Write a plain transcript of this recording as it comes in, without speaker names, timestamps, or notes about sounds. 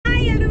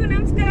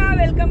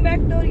Welcome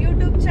back to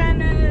YouTube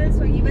channel.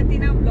 So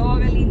ಇವತ್ತಿನ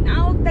blog ಅಲ್ಲಿ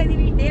ನಾವು ಹೋಗ್ತಾ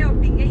ಇದೀವಿ ಡೇ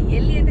ಔಟಿಂಗ್.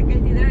 ಎಲ್ಲಿ ಅಂತ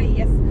ಕೇಳ್ತಿದ್ರೆ,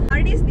 ಎಸ್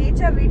ಆರ್ಟಿಸ್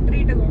ನೇಚರ್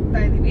ರಿಟ್ರೀಟ್ ಹೋಗ್ತಾ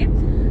ಇದೀವಿ.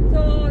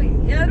 ಸೊ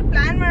ಏನಾದ್ರು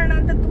ಪ್ಲಾನ್ ಮಾಡೋಣ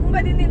ಅಂತ ತುಂಬಾ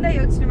ದಿನದಿಂದ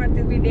ಯೋಚನೆ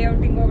ಮಾಡ್ತಿದ್ವಿ, ಡೇ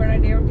ಔಟಿಂಗ್ ಹೋಗೋಣ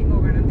ಅಂತ ಹೇಳಿ.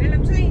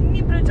 ನಮ್ಮ ಜೊತೆ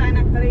ಇನ್ನಿಬ್ರು ಜಾಯ್ನ್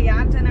ಆಗ್ತಾರೆ.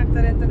 ಯಾರು ಜಾಯ್ನ್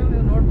ಆಗ್ತಾರೆ ಅಂತ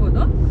ನೀವು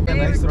ನೋಡ್ಬೋದು.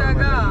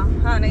 ಬಿಟ್ಟಾಗ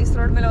ನೈಸ್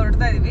ರೋಡ್ ಮೇಲೆ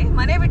ಹೊರಡ್ತಾ ಇದೀವಿ.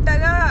 ಮನೆ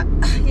ಬಿಟ್ಟಾಗ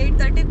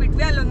 8:30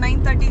 ಬಿಟ್ವಿ, ಅಲ್ಲೊಂದು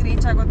 9:30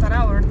 ರೀಚ್ ಆಗೋ ತರ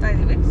ಹೊರಡ್ತಾ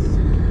ಇದೀವಿ.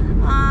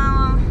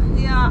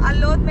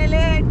 ಅಲ್ಲೋದ್ಮೇಲೆ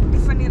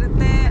ಟಿಫನ್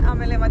ಇರುತ್ತೆ,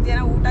 ಆಮೇಲೆ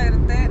ಮಧ್ಯಾಹ್ನ ಊಟ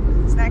ಇರುತ್ತೆ,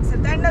 ಸ್ನ್ಯಾಕ್ಸ್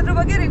ಇರುತ್ತೆ. ಆ್ಯಂಡ್ ಅದ್ರ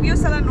ಬಗ್ಗೆ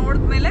ರಿವ್ಯೂಸ್ ಎಲ್ಲ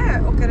ನೋಡಿದ್ಮೇಲೆ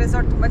ಓಕೆ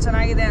ರೆಸಾರ್ಟ್ ತುಂಬ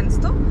ಚೆನ್ನಾಗಿದೆ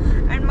ಅನಿಸ್ತು.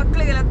 ಆ್ಯಂಡ್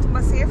ಮಕ್ಕಳಿಗೆಲ್ಲ ತುಂಬ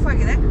ಸೇಫ್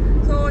ಆಗಿದೆ.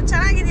 ಸೊ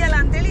ಚೆನ್ನಾಗಿದೆಯಲ್ಲ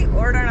ಅಂತೇಳಿ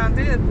ಹೊರಡೋಣ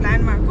ಅಂತೇಳಿ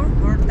ಪ್ಲಾನ್ ಮಾಡ್ಕೊಂಡು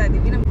ಹೊರಡ್ತಾ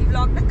ಇದ್ದೀವಿ. ನಮ್ಮ ಈ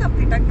ವ್ಲಾಗ್ನ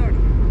ಕಂಪ್ಲೀಟಾಗಿ ನೋಡಿ.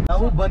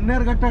 ನಾವು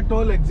ಬನ್ನೇರ್ಘಟ್ಟ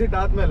ಟೋಲ್ ಎಕ್ಸಿಟ್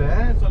ಆದ್ಮೇಲೆ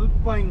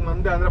ಸ್ವಲ್ಪ ಹಿಂಗ್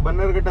ಮಂದೆ ಅಂದ್ರೆ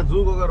ಬನ್ನೇರ್ಘಟ್ಟ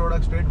ಝೂಗ್ ಹೋಗೋ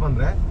ರೋಡಾಗ ಸ್ಟ್ರೇಟ್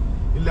ಬಂದ್ರೆ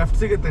ಇಲ್ಲಿ ಲೆಫ್ಟ್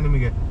ಸಿಗುತ್ತೆ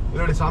ನಿಮಗೆ.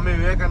 ಇಲ್ಲಿ ನೋಡಿ ಸ್ವಾಮಿ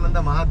ವಿವೇಕಾನಂದ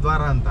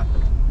ಮಹಾದ್ವಾರ ಅಂತ,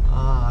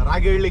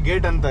 ರಾಗಿಹಳ್ಳಿ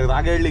ಗೇಟ್ ಅಂತ,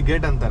 ರಾಗಿಹಳ್ಳಿ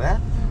ಗೇಟ್ ಅಂತಾರೆ.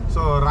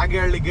 ಸೊ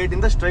ರಾಗಿಹಳ್ಳಿ ಗೇಟ್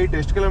ಇಂದ ಸ್ಟ್ರೈಟ್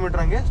ಎಷ್ಟು ಕಿಲೋಮೀಟರ್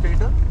ಹಂಗೆ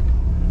ಸ್ಟ್ರೈಟ್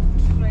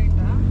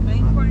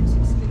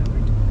 9.6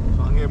 ಕಿಲೋಮೀಟರ್. ಸೊ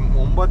ಹಂಗೆ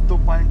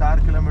 9.6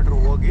 ಕಿಲೋಮೀಟರ್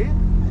ಹೋಗಿ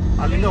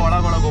ಅಲ್ಲಿಂದ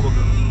ಒಳಗೊಳಗೆ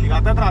ಹೋಗ್ಬೇಕು. ಈಗ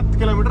ಹತ್ತತ್ರ 10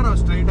 ಕಿಲೋಮೀಟರ್ ನಾವು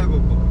ಸ್ಟ್ರೈಟ್ ಆಗಿ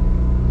ಹೋಗ್ಬೇಕು.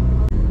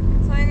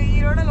 ಸೊ ಈಗ ಈ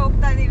ರೋಡಲ್ಲಿ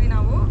ಹೋಗ್ತಾ ಇದೀವಿ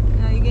ನಾವು.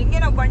 ಈಗ ಹೆಂಗೆ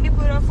ನಾವು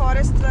ಬಂಡೀಪುರ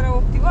ಫಾರೆಸ್ಟ್ ತರ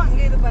ಹೋಗ್ತೀವೋ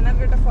ಹಂಗೆ ಇದು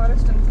ಬನ್ನರ್ಘಟ್ಟ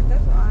ಫಾರೆಸ್ಟ್ ಅನ್ಸುತ್ತೆ.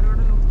 ಸೊ ಆ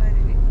ರೋಡಲ್ಲಿ ಹೋಗ್ತಾ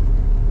ಇದೀವಿ.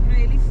 ಇನ್ನು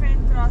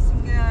ಎಲಿಫೆಂಟ್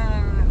ಕ್ರಾಸಿಂಗ್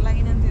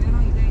ಲೈನ್ ಅಂತ ಏನೋ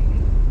ಇದೆ, ಇಲ್ಲಿ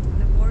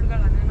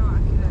ಬೋರ್ಡ್ಗಳನ್ನೇನೋ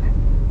ಹಾಕಿದ್ದಾರೆ.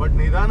 ಬಟ್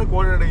ನಿಧಾನಕ್ಕೆ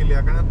ಓಡಾಡಿ ಇಲ್ಲಿ,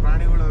 ಯಾಕಂದ್ರೆ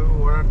ಪ್ರಾಣಿಗಳು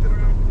ಓಡಾಡ್ತಿರ್ತಾರೆ.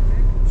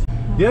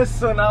 ಎಸ್,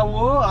 ನಾವು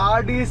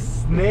ಆರ್ಡಿಸ್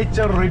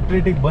ನೇಚರ್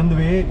ರಿಟ್ರೀಟಿಗೆ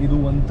ಬಂದ್ವಿ. ಇದು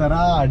ಒಂಥರ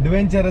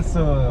ಅಡ್ವೆಂಚರಸ್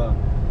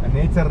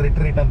ನೇಚರ್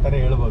ರಿಟ್ರೀಟ್ ಅಂತಾನೆ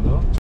ಹೇಳ್ಬೋದು.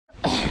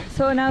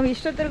 ಸೊ ನಾವು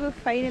ಇಷ್ಟೊತ್ತರೆಗೂ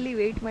ಫೈನಲಿ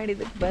ವೆಯ್ಟ್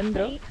ಮಾಡಿದ್ದಕ್ಕೆ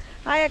ಬಂದರು.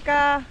 ಅಕ್ಕ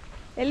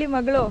ಎಲ್ಲಿ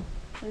ಮಗಳು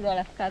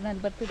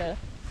ಬರ್ತಿದ್ದಾಳೆ.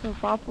 ಸೊ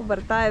ಪಾಪು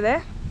ಬರ್ತಾ ಇದೆ.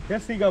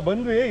 ಎಸ್, ಈಗ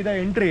ಬಂದ್ವಿ. ಇದೆ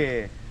ಎಂಟ್ರಿ.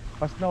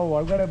 ಫಸ್ಟ್ ನಾವು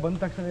ಒಳಗಡೆ ಬಂದ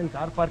ತಕ್ಷಣ ಇಲ್ಲಿ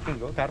ಕಾರ್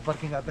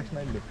ಪಾರ್ಕಿಂಗ್ ಆದ ತಕ್ಷಣ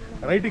ಇಲ್ಲಿ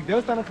ರೈಟಿಗೆ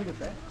ದೇವಸ್ಥಾನ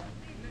ಸಿಗುತ್ತೆ.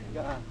 ಈಗ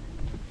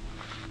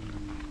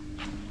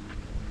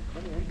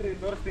ಎಂಟ್ರಿ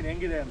ತೋರಿಸ್ತೀನಿ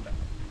ಹೆಂಗಿದೆ ಅಂತ.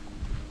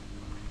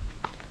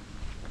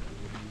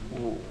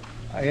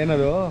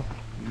 ಏನದು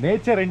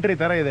ನೇಚರ್ ಎಂಟ್ರಿ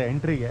ತರ ಇದೆ.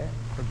 ಎಂಟ್ರಿಗೆ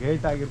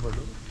ಗೇಟ್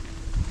ಆಗಿರ್ಬೋದು.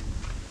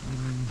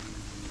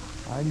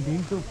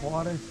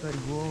 ಫಾರೆಸ್ಟ್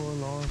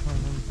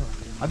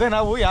ಅದೇ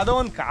ನಾವು ಯಾವುದೋ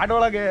ಒಂದು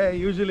ಕಾಡೊಳಗೆ,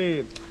 ಯೂಶಲಿ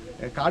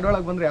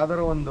ಕಾಡೊಳಗೆ ಬಂದ್ರೆ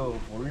ಯಾವ್ದಾರು ಒಂದು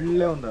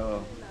ಒಳ್ಳೆ ಒಂದು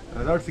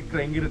ರೆಸಾರ್ಟ್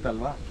ಸಿಕ್ಕರೆ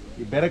ಹೆಂಗಿರುತ್ತಲ್ವಾ,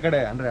 ಈ ಬೇರೆ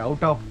ಕಡೆ ಅಂದ್ರೆ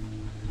ಔಟ್ ಆಫ್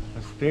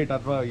ಸ್ಟೇಟ್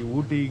ಅಥವಾ ಈ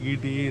ಊಟಿ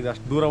ಗೀಟಿ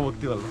ಅಷ್ಟು ದೂರ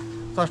ಹೋಗ್ತೀವಲ್ವ.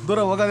 ಸೊ ಅಷ್ಟು ದೂರ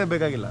ಹೋಗೋದೇ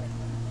ಬೇಕಾಗಿಲ್ಲ.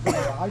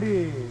 ಗಾಡಿ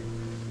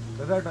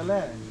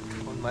ರೆಸಾರ್ಟಲ್ಲೇ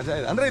ಒಂದು ಮಜಾ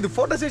ಇದೆ. ಅಂದರೆ ಇದು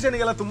ಫೋಟೋ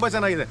ಸೆಷನ್ಗೆಲ್ಲ ತುಂಬ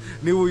ಚೆನ್ನಾಗಿದೆ.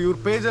 ನೀವು ಇವ್ರ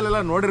ಪೇಜಲ್ಲೆಲ್ಲ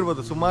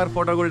ನೋಡಿರ್ಬೋದು, ಸುಮಾರು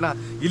ಫೋಟೋಗಳನ್ನ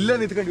ಇಲ್ಲೇ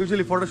ನಿಂತ್ಕೊಂಡು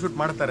ಯೂಶಲಿ ಫೋಟೋ ಶೂಟ್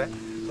ಮಾಡ್ತಾರೆ.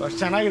 ಸೊ ಅಷ್ಟು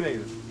ಚೆನ್ನಾಗಿದೆ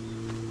ಇದು.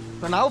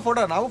 ಸೊ ನಾವು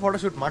ಫೋಟೋ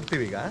ಶೂಟ್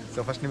ಮಾಡ್ತೀವಿ ಈಗ. ಸೊ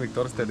ಫಸ್ಟ್ ನಿಮಗೆ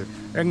ತೋರಿಸ್ತಾ ಇದ್ದೀವಿ.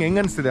 ಹೆಂಗೆ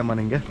ಅನಿಸ್ತಿದೆ ಅಮ್ಮ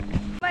ನಿಮಗೆ?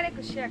 ತುಂಬಾ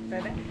ಖುಷಿ ಆಗ್ತಾ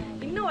ಇದೆ.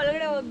 ಇನ್ನೂ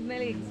ಒಳಗಡೆ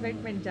ಹೋದ್ಮೇಲೆ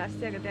ಎಕ್ಸೈಟ್ಮೆಂಟ್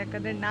ಜಾಸ್ತಿ ಆಗುತ್ತೆ.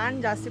 ಯಾಕಂದರೆ ನಾನು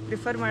ಜಾಸ್ತಿ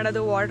ಪ್ರಿಫರ್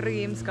ಮಾಡೋದು ವಾಟರ್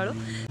ಗೇಮ್ಸ್ಗಳು.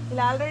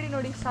 ಇಲ್ಲಿ ಆಲ್ರೆಡಿ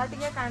ನೋಡಿ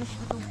ಸ್ಟಾರ್ಟಿಂಗೇ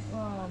ಕಾಣಿಸ್ಬಿಟ್ಟು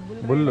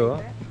ಬುಲ್ಲು.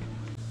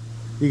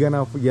 ಈಗ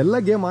ನಾವು ಎಲ್ಲ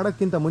ಗೇಮ್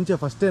ಆಡೋಕ್ಕಿಂತ ಮುಂಚೆ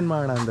ಫಸ್ಟ್ ಏನ್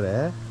ಮಾಡೋಣ ಅಂದ್ರೆ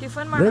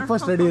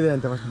ಬ್ರೇಕ್ಫಾಸ್ಟ್ ರೆಡಿ ಇದೆ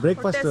ಅಂತ. ಫಸ್ಟ್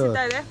ಬ್ರೇಕ್ಫಾಸ್ಟ್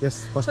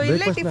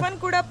ಇಲ್ಲೇ ಟಿಫನ್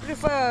ಕೂಡ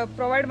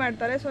ಪ್ರೊವೈಡ್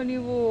ಮಾಡ್ತಾರೆ. ಸೊ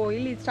ನೀವು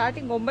ಇಲ್ಲಿ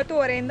ಸ್ಟಾರ್ಟಿಂಗ್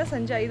 9:30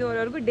 ಸಂಜೆ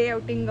 5:00ವರೆಗೂ ಡೇ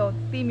ಔಟಿಂಗ್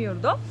ಥೀಮ್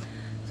ಇವ್ರದ್ದು.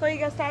 ಸೊ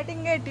ಈಗ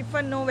ಸ್ಟಾರ್ಟಿಂಗ್ಗೆ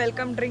ಟಿಫನ್ನು,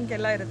 ವೆಲ್ಕಮ್ ಡ್ರಿಂಕ್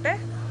ಎಲ್ಲ ಇರುತ್ತೆ.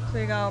 ಸೊ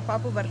ಈಗ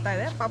ಪಾಪು ಬರ್ತಾ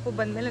ಇದೆ. ಪಾಪು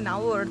ಬಂದಮೇಲೆ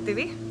ನಾವು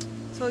ಹೊರಡ್ತೀವಿ.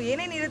 ಸೊ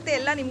ಏನೇನಿರುತ್ತೆ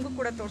ಎಲ್ಲ ನಿಮಗೂ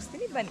ಕೂಡ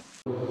ತೋರಿಸ್ತೀನಿ, ಬನ್ನಿ.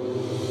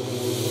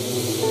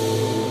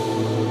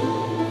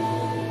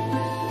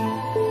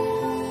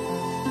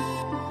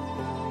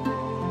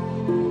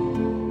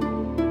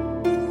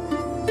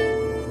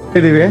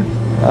 ಇದೀವಿ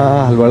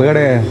ಅಲ್ಲಿ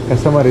ಒಳಗಡೆ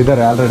ಕಸ್ಟಮರ್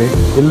ಇದ್ದಾರೆ ಆಲ್ರೆಡಿ.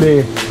 ಇಲ್ಲಿ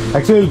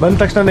ಆ್ಯಕ್ಚುಲಿ ಇಲ್ಲಿ ಬಂದ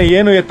ತಕ್ಷಣ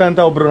ಏನು ಎತ್ತ ಅಂತ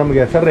ಒಬ್ರು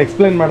ನಮಗೆ ಸರ್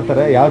ಎಕ್ಸ್ಪ್ಲೈನ್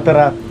ಮಾಡ್ತಾರೆ ಯಾವ ಥರ.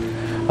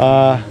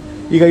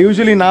 ಈಗ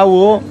ಯೂಶಲಿ ನಾವು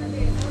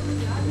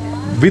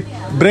ವಿತ್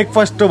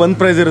ಬ್ರೇಕ್ಫಾಸ್ಟ್ ಒಂದು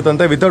ಪ್ರೈಸ್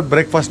ಇರುತ್ತಂತೆ, ವಿತೌಟ್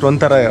ಬ್ರೇಕ್ಫಾಸ್ಟ್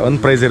ಒಂದು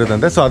ಪ್ರೈಸ್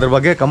ಇರುತ್ತಂತೆ. ಸೊ ಅದ್ರ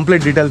ಬಗ್ಗೆ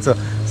ಕಂಪ್ಲೀಟ್ ಡೀಟೇಲ್ಸ್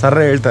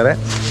ಸರ್ರೇ ಹೇಳ್ತಾರೆ.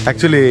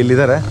 ಆ್ಯಕ್ಚುಲಿ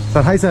ಇಲ್ಲಿದ್ದಾರೆ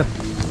sir. Hi sir.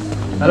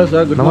 Hello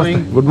sir, good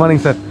morning. Good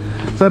morning sir.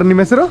 Sir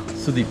ನಿಮ್ಮ ಹೆಸರು?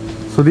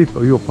 Sudeep.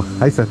 ಅಯ್ಯೋಪ್ಪ,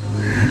 hi sir.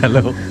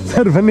 Hello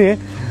sir, ಬನ್ನಿ.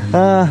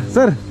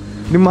 ಸರ್,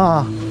 ನಿಮ್ಮ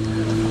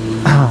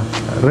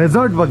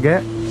ರೆಸಾರ್ಟ್ ಬಗ್ಗೆ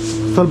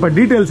ಸ್ವಲ್ಪ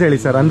ಡೀಟೇಲ್ಸ್ ಹೇಳಿ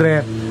ಸರ್. ಅಂದರೆ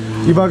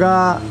ಇವಾಗ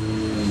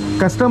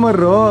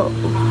ಕಸ್ಟಮರು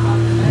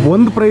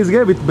ಒಂದು ಪ್ರೈಸ್ಗೆ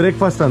ವಿತ್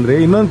ಬ್ರೇಕ್ಫಾಸ್ಟ್ ಅಂದ್ರೆ,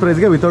 ಇನ್ನೊಂದು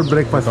ಪ್ರೈಸ್ಗೆ ವಿತೌಟ್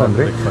ಬ್ರೇಕ್ಫಾಸ್ಟ್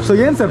ಅಂದ್ರೆ. ಸೊ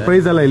ಏನ್ ಸರ್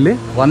ಪ್ರೈಸ್ ಎಲ್ಲ ಇಲ್ಲಿ?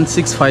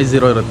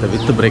 1650 ಇರುತ್ತೆ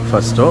ವಿತ್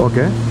ಬ್ರೇಕ್ಫಾಸ್ಟ್.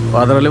 ಓಕೆ.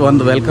 ಅದರಲ್ಲಿ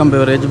ಒಂದು welcome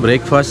beverage,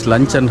 breakfast,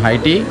 lunch and high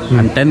tea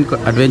and 10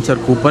 adventure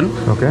coupon.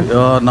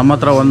 ನಮ್ಮ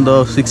ಹತ್ರ ಒಂದು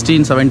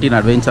 16-17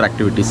 ಅಡ್ವೆಂಚರ್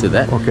ಆಕ್ಟಿವಿಟೀಸ್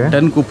ಇದೆ.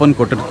 10 ಕೂಪನ್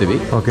ಕೊಟ್ಟಿರ್ತೀವಿ.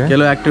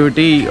 ಕೆಲವು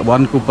ಆಕ್ಟಿವಿಟಿ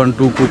 1 ಕೂಪನ್,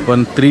 2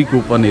 ಕೂಪನ್, 3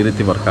 ಕೂಪನ್ ಈ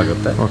ರೀತಿ ವರ್ಕ್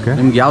ಆಗುತ್ತೆ.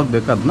 ನಿಮ್ಗೆ ಯಾವ್ದು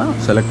ಬೇಕು ಅದನ್ನ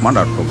ಸೆಲೆಕ್ಟ್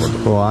ಮಾಡಿ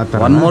ಆಡ್ಕೋಬಹುದು.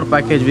 One more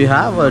package we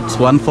have, it's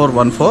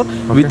 1414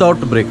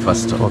 without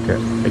breakfast.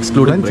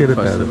 Excluding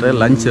breakfast.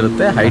 Lunch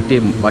ಇರುತ್ತೆ, ಹೈ ಟೀ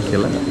ಬಾಕಿ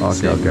ಎಲ್ಲ.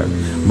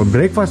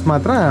 ಬ್ರೇಕ್ಫಾಸ್ಟ್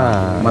ಮಾತ್ರ.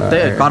 ಮತ್ತೆ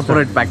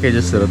ಕಾರ್ಪೊರೇಟ್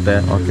ಪ್ಯಾಕೇಜಸ್ ಇರುತ್ತೆ,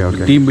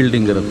 ಟೀಮ್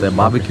ಬಿಲ್ಡಿಂಗ್ ಇರುತ್ತೆ,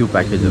 ಬಾರ್ಬಿಕ್ಯೂ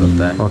ಪ್ಯಾಕೇಜ್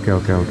ಇರುತ್ತೆ.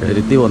 ಈ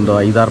ರೀತಿ ಒಂದು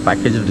 5-6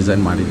 ಪ್ಯಾಕೇಜ್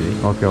ಡಿಸೈನ್ ಮಾಡಿದ್ವಿ.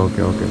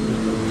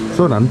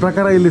 ಸೊ ನನ್ನ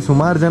ಪ್ರಕಾರ ಇಲ್ಲಿ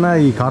ಸುಮಾರು ಜನ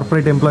ಈ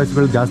ಕಾರ್ಪೊರೇಟ್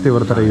ಎಂಪ್ಲಾಯೀಸ್ಗಳು ಜಾಸ್ತಿ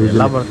ಬರ್ತಾರೆ,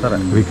 ಎಲ್ಲ ಬರ್ತಾರೆ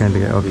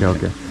ವೀಕೆಂಡ್ಗೆ.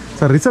 ಓಕೆ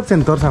ಸರ್,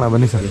 ರಿಸೆಪ್ಷನ್ ತೋರ್ಸೋಣ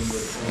ಬನ್ನಿ ಸರ್.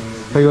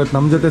 ಸೊ ಇವತ್ತು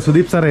ನಮ್ಮ ಜೊತೆ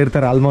ಸುದೀಪ್ ಸರ್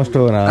ಇರ್ತಾರೆ, ಆಲ್ಮೋಸ್ಟ್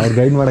ಅವ್ರು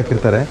ಗೈಡ್ ಮಾಡಕ್ಕೆ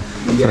ಇರ್ತಾರೆ.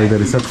 ಸೊ ಇದು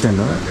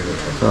ರಿಸೆಪ್ಷನ್ನು.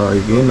 ಸೊ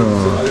ಈಗೇನು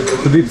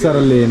ಸುದೀಪ್ ಸರ್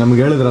ಅಲ್ಲಿ ನಮ್ಗೆ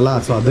ಹೇಳಿದ್ರಲ್ಲ,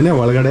 ಸೊ ಅದನ್ನೇ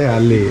ಒಳಗಡೆ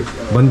ಅಲ್ಲಿ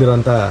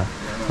ಬಂದಿರೋಂಥ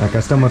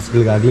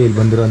ಕಸ್ಟಮರ್ಸ್ಗಳಿಗಾಗಲಿ ಇಲ್ಲಿ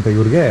ಬಂದಿರೋಂಥ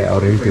ಇವ್ರಿಗೆ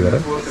ಅವ್ರು ಹೇಳ್ತಿದ್ದಾರೆ.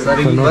 ಸರ್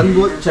ಇಲ್ಲಿ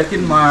ಬಂದ್ಬೋದು ಚೆಕ್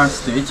ಇನ್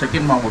ಮಾಡಿಸ್ತೀವಿ. ಚೆಕ್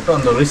ಇನ್ ಮಾಡಿಬಿಟ್ಟು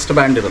ಒಂದು ರಿಸ್ಟ್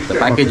ಬ್ಯಾಂಡ್ ಇರುತ್ತೆ,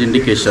 ಪ್ಯಾಕೇಜ್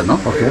ಇಂಡಿಕೇಶನ್,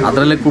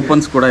 ಅದರಲ್ಲೇ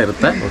ಕೂಪನ್ಸ್ ಕೂಡ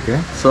ಇರುತ್ತೆ.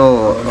 ಸೊ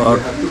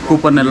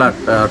ಕೂಪನ್ ಎಲ್ಲ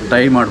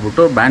ಟೈ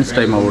ಮಾಡಿಬಿಟ್ಟು ಬ್ಯಾಂಡ್ಸ್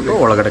ಟೈ ಮಾಡಿಬಿಟ್ಟು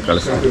ಒಳಗಡೆ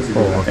ಕಳಿಸ್ತೀವಿ.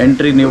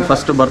 ಎಂಟ್ರಿ ನೀವು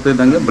ಫಸ್ಟ್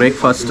ಬರ್ತಿದ್ದಂಗೆ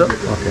ಬ್ರೇಕ್ಫಾಸ್ಟ್,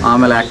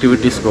 ಆಮೇಲೆ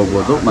ಆಕ್ಟಿವಿಟೀಸ್ಗೆ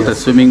ಹೋಗ್ಬೋದು, ಮತ್ತು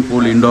swimming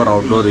pool, indoor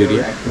outdoor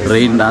area,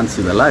 rain dance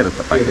ಇದೆಲ್ಲ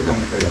ಇರುತ್ತೆ ಪ್ಯಾಕೇಜ್.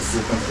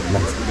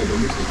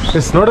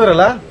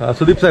 ನೋಡಿದ್ರಲ್ಲ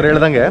ಸುದೀಪ್ ಸರ್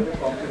ಹೇಳ್ದಂಗೆ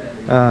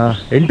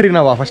ಎಂಟ್ರಿ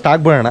ನಾವು ಫಸ್ಟ್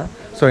ಆಗ್ಬಿಡೋಣ.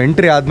 ಸೊ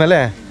ಎಂಟ್ರಿ ಆದಮೇಲೆ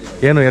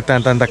ಏನು ಎತ್ತ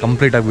ಅಂತ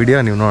ಕಂಪ್ಲೀಟಾಗಿ ವಿಡಿಯೋ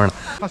ನೀವು ನೋಡೋಣ.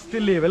 ಫಸ್ಟ್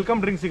ಇಲ್ಲಿ ವೆಲ್ಕಮ್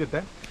ಡ್ರಿಂಕ್ ಸಿಗುತ್ತೆ.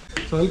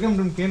 ಸೊ ವೆಲ್ಕಮ್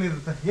ಡ್ರಿಂಕ್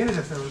ಏನಿರುತ್ತೆ,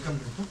 ಏನಿದೆ ಸರ್ ವೆಲ್ಕಮ್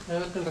ಡ್ರಿಂಕ್?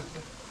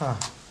 ಹಾಂ,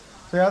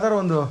 ಸೊ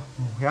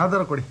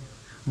ಯಾವ್ದಾರು ಕೊಡಿ,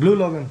 ಬ್ಲೂ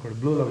ಲೋಗನ್ ಕೊಡಿ,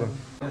 ಬ್ಲೂ ಲೋಗನ್.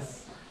 ಎಸ್,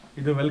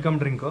 ಇದು ವೆಲ್ಕಮ್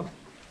ಡ್ರಿಂಕು.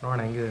 ನೋಡೋಣ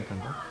ಹೆಂಗಿದೆ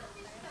ಅಂತ.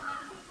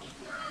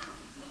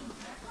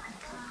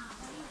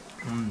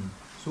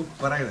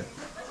 ಸೂಪರಾಗಿದೆ.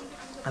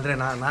 ಅಂದರೆ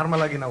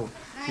ನಾರ್ಮಲ್ ಆಗಿ ನಾವು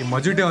ಈ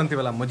ಮೊಜಿಟೋ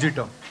ಅಂತೀವಲ್ಲ,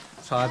 ಮೊಜಿಟೋ,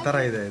 ಸೊ ಆ ಥರ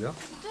ಇದೆ ಇದು,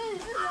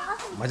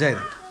 ಮಜಾ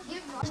ಇದೆ.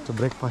 ಅಷ್ಟು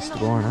ಬ್ರೇಕ್ಫಾಸ್ಟ್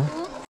ಹೋಗೋಣ.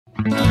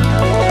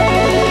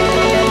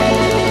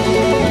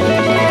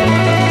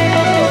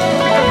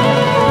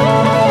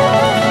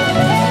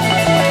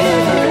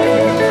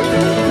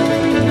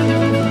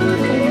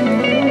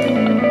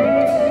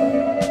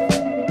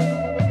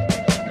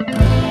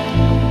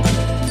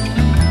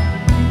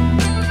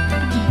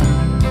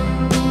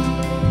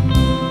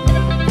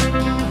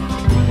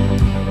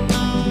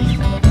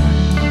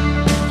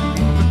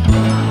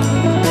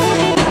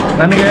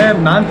 ನನಗೆ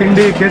ನಾನು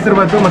ತಿಂಡಿ ಕೇಸರಿ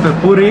ಬಾತು ಮತ್ತು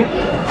ಪೂರಿ,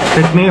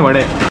 ಚಟ್ನಿ,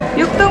 ವಡೆ.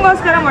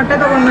 ಯುಕ್ತಂಗೋಸ್ಕರ ಮೊಟ್ಟೆ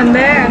ತೊಗೊಂಡು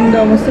ಬಂದೆ, ಒಂದು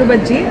ಮೊಸರು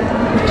ಬಜ್ಜಿ,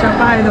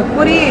 ಇದು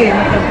ಪೂರಿ.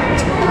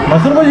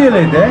 ಮೊಸರು ಬಜ್ಜಿ ಎಲ್ಲ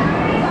ಐತೆ,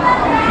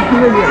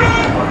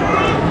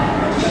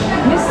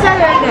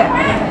 ಮಿಸ್ಸಲ್ಲಿ ಹೇಳಿದೆ.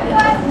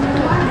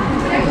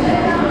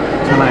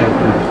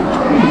 ಚೆನ್ನಾಗಿರುತ್ತೆ.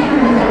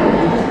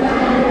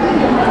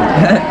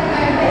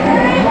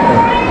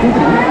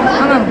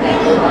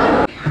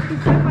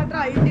 ಟಿಫನ್ ಮಾತ್ರ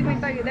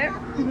ಅಲ್ಟಿಮೇಟ್ ಆಗಿದೆ.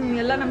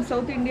 ಎಲ್ಲ ನಮ್ಮ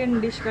ಸೌತ್ ಇಂಡಿಯನ್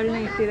ಡಿಶ್ಗಳನ್ನ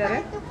ಇಟ್ಟಿದ್ದಾರೆ.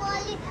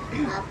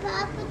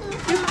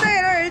 ಯುಕ್ತ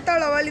ಏನೋ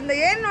ಹೇಳ್ತಾಳ ಅವಳಿಂದ.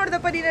 ಏನ್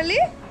ನೋಡ್ದಪ್ಪ ನೀನಲ್ಲಿ?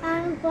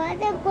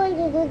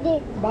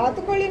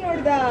 ಬಾತುಕೋಳಿ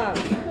ನೋಡ್ದ?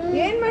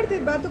 ಏನ್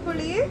ಮಾಡ್ತಿದ್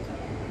ಬಾತುಕೋಳಿ?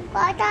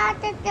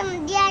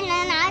 ಜಿಯಾಳ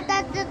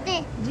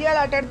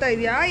ಆಟ ಆಡ್ತಾ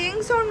ಇದೆಯಾ?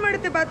 ಹೆಂಗ್ ಸೌಂಡ್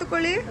ಮಾಡುತ್ತೆ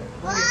ಬಾತುಕೋಳಿ?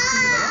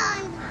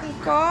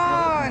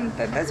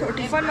 ಅಂತಂದ. ಸೊ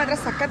ಟಿಫನ್ ಮಾತ್ರ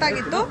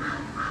ಸಖತ್ತಾಗಿತ್ತು.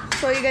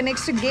 ಸೊ ಈಗ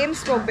ನೆಕ್ಸ್ಟ್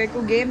ಗೇಮ್ಸ್ಗೆ ಹೋಗ್ಬೇಕು.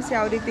 ಗೇಮ್ಸ್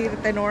ಯಾವ ರೀತಿ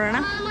ಇರುತ್ತೆ ನೋಡೋಣ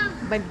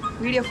ಬನ್ನಿ.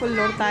 ವಿಡಿಯೋ ಫುಲ್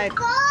ನೋಡ್ತಾ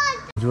ಇರ್ತೀವಿ.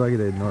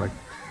 ನಿಜವಾಗಿದೆ ಇದು ನೋಡೋಕ್ಕೆ.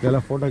 ಎಲ್ಲ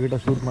ಫೋಟೋ ಗಿಟೋ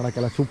ಶೂಟ್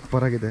ಮಾಡೋಕ್ಕೆಲ್ಲ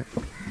ಸೂಪರ್ ಆಗಿದೆ.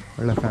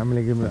 ಒಳ್ಳೆ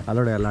ಫ್ಯಾಮಿಲಿ ಗೇಮ್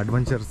ಆಲ್ರೆಡಿ ಎಲ್ಲ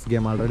ಅಡ್ವೆಂಚರ್ಸ್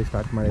ಗೇಮ್ ಆಲ್ರೆಡಿ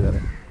ಸ್ಟಾರ್ಟ್ ಮಾಡಿದ್ದಾರೆ.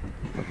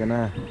 ಓಕೆನಾ?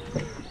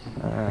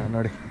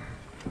 ನೋಡಿ,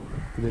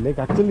 ಇದು ಲೇಕ್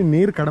ಆ್ಯಕ್ಚುಲಿ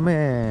ನೀರು ಕಡಿಮೆ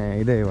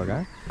ಇದೆ ಇವಾಗ.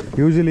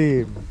 ಯೂಶ್ವಲಿ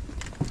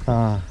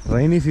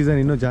ರೈನಿ ಸೀಸನ್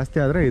ಇನ್ನೂ ಜಾಸ್ತಿ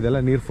ಆದರೆ ಇದೆಲ್ಲ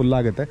ನೀರು ಫುಲ್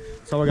ಆಗುತ್ತೆ.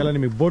 ಸೊ ಅವಾಗೆಲ್ಲ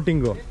ನಿಮಗೆ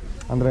ಬೋಟಿಂಗು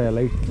ಅಂದರೆ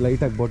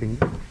ಲೈಟಾಗಿ ಬೋಟಿಂಗ್.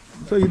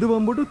 ಸೊ ಇದು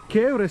ಬಂದ್ಬಿಟ್ಟು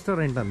ಕೇವ್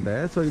ರೆಸ್ಟೋರೆಂಟ್ ಅಂತೆ.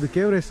 ಸೊ ಇದು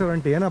ಕೇವ್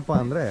ರೆಸ್ಟೋರೆಂಟ್ ಏನಪ್ಪ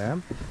ಅಂದರೆ,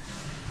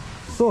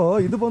 ಸೊ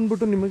ಇದು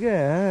ಬಂದ್ಬಿಟ್ಟು ನಿಮಗೆ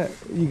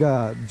ಈಗ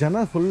ಜನ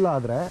ಫುಲ್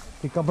ಆದರೆ,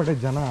 ಸಿಕ್ಕಾಪಟ್ಟೆ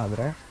ಜನ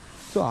ಆದರೆ,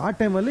 ಸೊ ಆ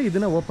ಟೈಮಲ್ಲಿ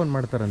ಇದನ್ನು ಓಪನ್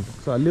ಮಾಡ್ತಾರಂತೆ.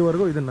 ಸೊ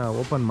ಅಲ್ಲಿವರೆಗೂ ಇದನ್ನು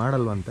ಓಪನ್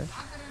ಮಾಡಲ್ವಂತೆ.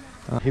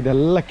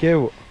 ಇದೆಲ್ಲ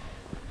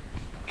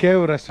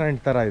ಕೇವ್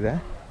ರೆಸ್ಟೋರೆಂಟ್ ಥರ ಇದೆ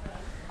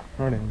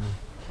ನೋಡಿ.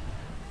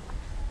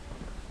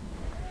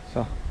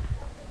 ಸೊ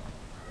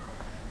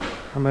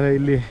ಆಮೇಲೆ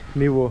ಇಲ್ಲಿ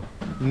ನೀವು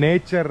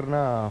ನೇಚರ್ನ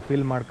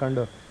ಫೀಲ್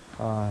ಮಾಡ್ಕೊಂಡು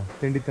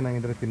ತಿಂಡಿ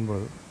ತಿನ್ನಂಗಿದ್ರೆ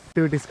ತಿನ್ಬೋದು.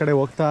 ಆಕ್ಟಿವಿಟೀಸ್ ಕಡೆ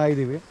ಹೋಗ್ತಾ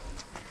ಇದ್ದೀವಿ.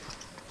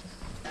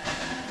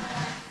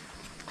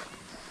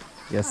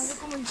 ಎಸ್,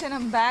 ಮುಂಚೆ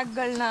ನಮ್ಮ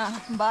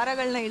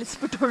ಭಾರಗಳನ್ನ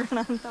ಇಳಿಸ್ಬಿಟ್ಟು ಹೋಗೋಣ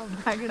ಅಂತ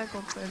ಬ್ಯಾಗ್ ಇಡಕ್ಕೆ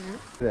ಹೋಗ್ತಾ ಇದ್ವಿ.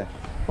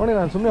 ನೋಡಿ,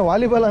 ನಾನು ಸುಮ್ಮನೆ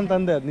ವಾಲಿಬಾಲ್ ಅಂತ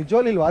ಅಂದೆ.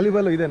 ನಿಜವಾಗ್ಲೂ ಇಲ್ಲಿ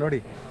ವಾಲಿಬಾಲು ಇದೆ ನೋಡಿ,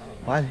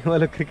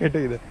 ವಾಲಿಬಾಲು, ಕ್ರಿಕೆಟು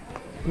ಇದೆ.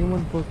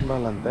 ಹ್ಯೂಮನ್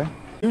ಫುಟ್ಬಾಲ್ ಅಂತೆ.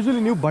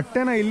 ಯೂಶ್ವಲಿ ನೀವು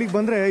ಬಟ್ಟೆನ ಇಲ್ಲಿಗೆ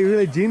ಬಂದರೆ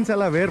ಯೂಶ್ವಲಿ ಜೀನ್ಸ್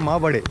ಎಲ್ಲ ವೇರ್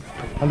ಮಾಡಬೇಡಿ.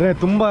 ಅಂದರೆ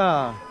ತುಂಬ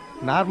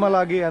ನಾರ್ಮಲ್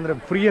ಆಗಿ ಅಂದರೆ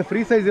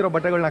ಫ್ರೀ ಸೈಜ್ ಇರೋ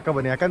ಬಟ್ಟೆಗಳನ್ನ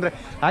ಹಾಕಬನ್ನಿ. ಯಾಕಂದರೆ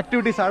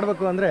ಆ್ಯಕ್ಟಿವಿಟೀಸ್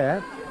ಆಡಬೇಕು ಅಂದರೆ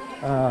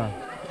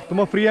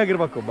ತುಂಬ ಫ್ರೀ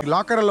ಆಗಿರ್ಬೇಕು.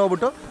 ಲಾಕರಲ್ಲಿ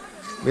ಹೋಗ್ಬಿಟ್ಟು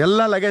ಎಲ್ಲ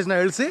ಲಗೇಜ್ನ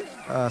ಇಳಿಸಿ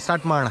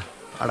ಸ್ಟಾರ್ಟ್ ಮಾಡೋಣ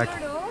ಆಡೋಕ್ಕೆ.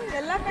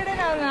 ಎಲ್ಲ ಕಡೆ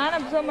ನಾನು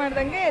ಅಬ್ಸರ್ವ್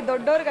ಮಾಡ್ದಂಗೆ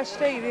ದೊಡ್ಡವ್ರಿಗೆ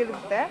ಅಷ್ಟೇ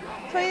ಇದಿರುತ್ತೆ.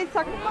 ಸೊ ಈ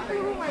ಸಣ್ಣ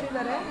ಮಕ್ಕಳಿಗೂ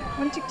ಮಾಡಿದ್ದಾರೆ.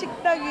 ಒಂದು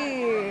ಚಿಕ್ಕದಾಗಿ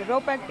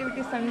ರೋಪ್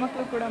ಆ್ಯಕ್ಟಿವಿಟೀಸ್ ಸಣ್ಣ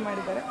ಮಕ್ಕಳು ಕೂಡ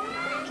ಮಾಡಿದ್ದಾರೆ.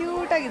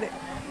 ಕ್ಯೂಟಾಗಿದೆ.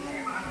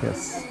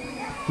 ಎಸ್,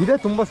 ಇದೇ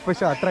ತುಂಬ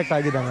ಸ್ಪೆಷಲ್ ಅಟ್ರಾಕ್ಟ್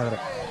ಆಗಿದೆ. ಹಂಗಾದ್ರೆ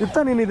ಇತ್ತ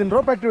ನೀನು ಇದನ್ನ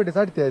ರೋಪ್ ಆ್ಯಕ್ಟಿವಿಟೀಸ್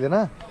ಆಡ್ತೀಯಾ? ಇದನ್ನ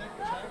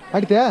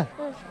ಆಡ್ತೀಯಾ?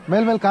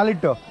 ಮೇಲೆ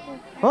ಕಾಲಿಟ್ಟು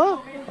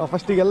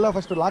ಫಸ್ಟಿಗೆಲ್ಲ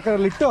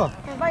ಲಾಕರಲ್ಲಿ ಇಟ್ಟು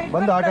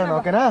ಬಂದು ಆಟೋಣ.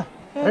 ಓಕೆನಾ?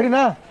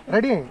 ರೆಡಿನಾ?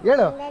 ರೆಡಿ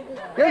ಹೇಳು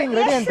ಹಿಂಗೆ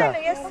ರೆಡಿ ಅಂತ.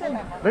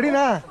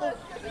 ರೆಡಿನಾ?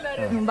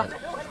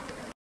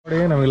 ನೋಡಿ,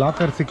 ನಮಗೆ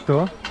ಲಾಕರ್ ಸಿಕ್ತು.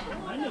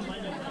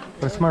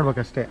 ಪ್ರೆಸ್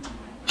ಮಾಡ್ಬೇಕಷ್ಟೇ,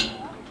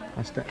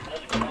 ಅಷ್ಟೇ.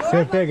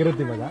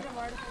 ಸೇಫ್ಟಿಯಾಗಿರುತ್ತೆ ಇವಾಗ.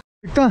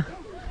 ಸಿಕ್ತಾ?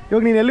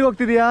 ಇವಾಗ ನೀನು ಎಲ್ಲಿಗೆ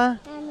ಹೋಗ್ತಿದೀಯಾ?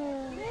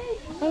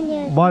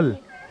 Ball,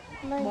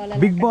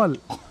 big ball.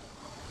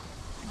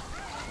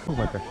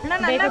 ಮತ್ತೆ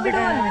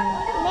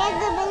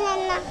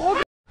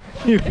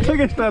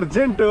ಎಷ್ಟು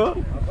ಅರ್ಜೆಂಟು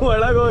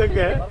ಒಳಗೆ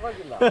ಹೋಗಕ್ಕೆ.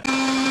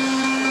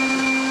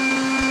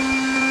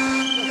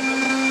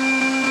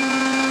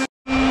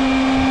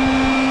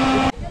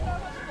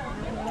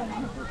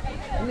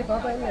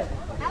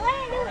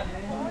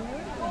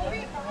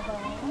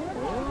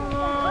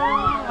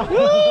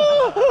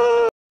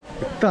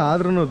 ಯುಕ್ತ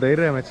ಆದ್ರೂ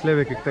ಧೈರ್ಯ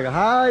ಮೆಚ್ಚಲೇಬೇಕು ಯುಕ್ತಾಗ.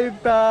 ಹಾಯ್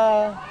ಯುಕ್ತ.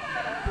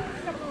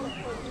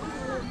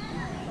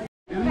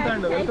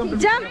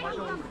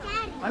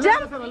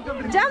 Jump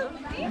jump.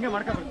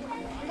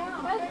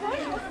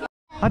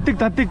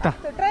 ಹತ್ತಿಕ್ತಾ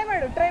ಟ್ರೈ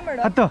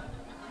ಮಾಡು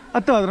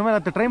ಹತ್ತು ಅದ್ರ ಮೇಲೆ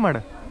ಹತ್ತು ಟ್ರೈ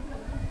ಮಾಡು.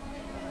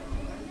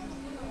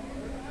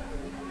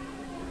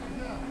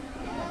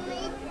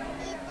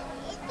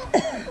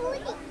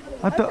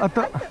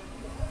 ಹತ್ತು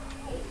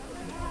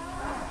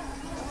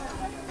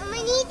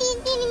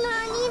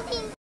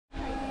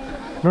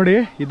ನೋಡಿ,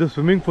 ಇದು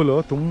ಸ್ವಿಮ್ಮಿಂಗ್ ಪೂಲು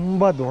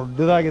ತುಂಬ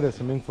ದೊಡ್ಡದಾಗಿದೆ.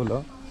 ಸ್ವಿಮ್ಮಿಂಗ್ ಪೂಲು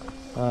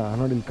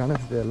ನೋಡಿ, ಇಲ್ಲಿ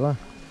ಕಾಣಿಸ್ತಿದೆ ಅಲ್ವಾ?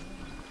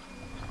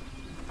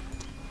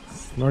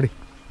 ನೋಡಿ,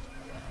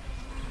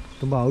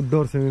 ತುಂಬ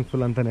ಔಟ್ಡೋರ್ ಸ್ವಿಮ್ಮಿಂಗ್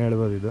ಪೂಲ್ ಅಂತಲೇ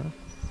ಹೇಳ್ಬೋದು. ಇದು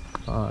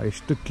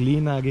ಎಷ್ಟು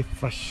ಕ್ಲೀನಾಗಿ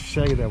ಫ್ರೆಶ್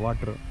ಆಗಿದೆ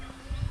ವಾಟ್ರು,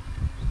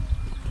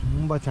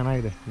 ತುಂಬ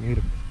ಚೆನ್ನಾಗಿದೆ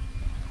ನೀರು.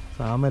 ಸೊ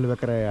ಆಮೇಲೆ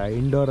ಬೇಕಾದ್ರೆ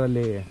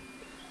ಇಂಡೋರಲ್ಲಿ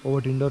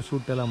ಇಂಡೋರ್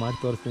ಶೂಟ್ ಎಲ್ಲ ಮಾಡಿ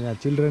ತೋರಿಸ್ತೀನಿ. ಆ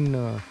ಚಿಲ್ಡ್ರನ್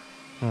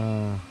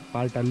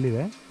ಪಾರ್ಟ್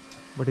ಅಲ್ಲಿದೆ,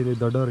 ಬಟ್ ಇದು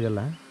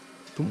ದೊಡ್ಡವ್ರಿಗೆಲ್ಲ.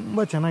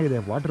 ತುಂಬ ಚೆನ್ನಾಗಿದೆ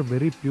ವಾಟ್ರ್,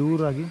 ವೆರಿ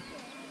ಪ್ಯೂರಾಗಿ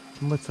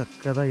ತುಂಬ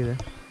ಸಕ್ಕತ್ತಾಗಿದೆ.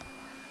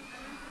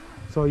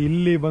 ಸೊ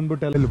ಇಲ್ಲಿ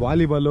ಬಂದ್ಬಿಟ್ಟು ಅಲ್ಲಿ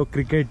ವಾಲಿಬಾಲು,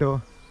 ಕ್ರಿಕೆಟು,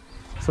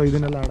 ಸೊ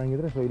ಇದನ್ನೆಲ್ಲ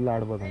ಆಡಂಗಿದ್ರೆ ಸೊ ಇಲ್ಲಿ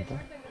ಆಡ್ಬೋದಂತ.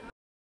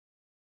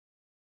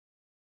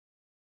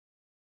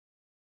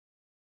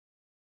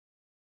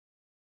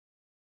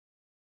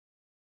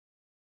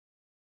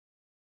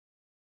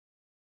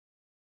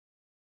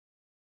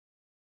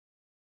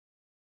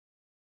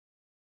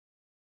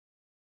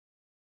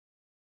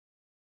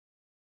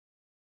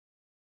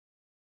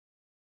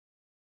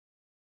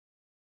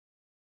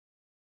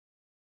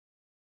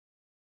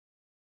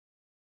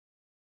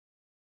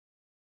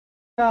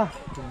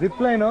 ಜಿಪ್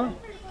ಲೈನು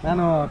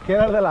ನಾನು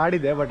ಕೇರಳದಲ್ಲಿ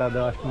ಆಡಿದ್ದೆ, ಬಟ್ ಅದು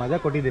ಅಷ್ಟು ಮಜಾ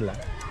ಕೊಟ್ಟಿದ್ದಿಲ್ಲ.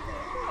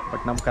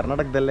 ಬಟ್ ನಮ್ಮ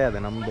ಕರ್ನಾಟಕದಲ್ಲೇ ಅದೇ,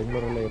 ನಮ್ಮ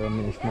ಬೆಂಗಳೂರಲ್ಲೇ ಇರೋ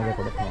ಎಷ್ಟು ಮಜಾ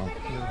ಕೊಡುತ್ತೆ ನಾವು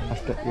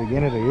ಅಷ್ಟೇ. ಈಗ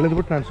ಏನಿದೆ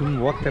ಇಳಿದ್ಬಿಟ್ಟು ನಾನು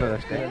ಸುಮ್ಮನೆ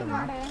ಹೋಗ್ತಿರೋದಷ್ಟೇ,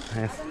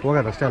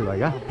 ಹೋಗೋದಷ್ಟೇ ಅಲ್ವಾ?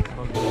 ಈಗ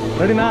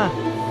ರೆಡಿನಾ?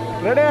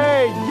 Ready,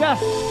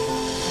 Yes!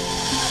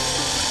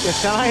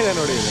 ಎಷ್ಟು ಚೆನ್ನಾಗಿದೆ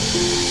ನೋಡಿ ಇದು.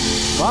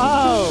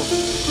 ವಾವ್!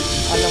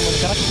 ಅಲ್ಲಿ ನಮ್ಮನ್ನು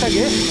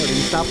ಕರೆಕ್ಟಾಗಿ ನೋಡಿ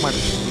ಸ್ಟಾಪ್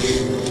ಮಾಡಿ.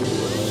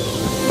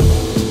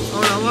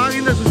 ಅವ್ರು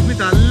ಅವಾಗಿಂದ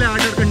ಸುಸ್ಮಿತಾ ಅಲ್ಲೇ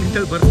ಆಟಾಡ್ಕೊಂಡು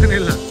ನಿಂತಲ್ಲಿ ಬರ್ತಾನೆ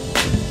ಇಲ್ಲ.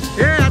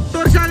 10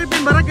 ವರ್ಷ ಆಗಿತ್ತು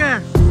ಬರಕ್ಕೆ,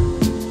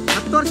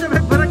 10 ವರ್ಷ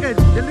ಬೇಕು ಬರಕ್ಕೆ,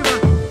 ಜಲ್ದಿ ಬಾ.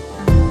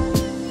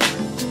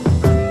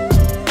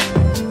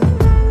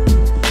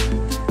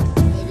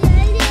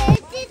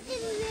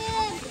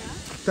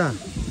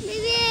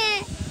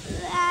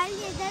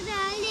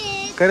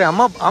 ಕರೆ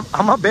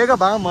ಅಮ್ಮ ಬೇಗ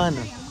ಬಾ ಅಮ್ಮ.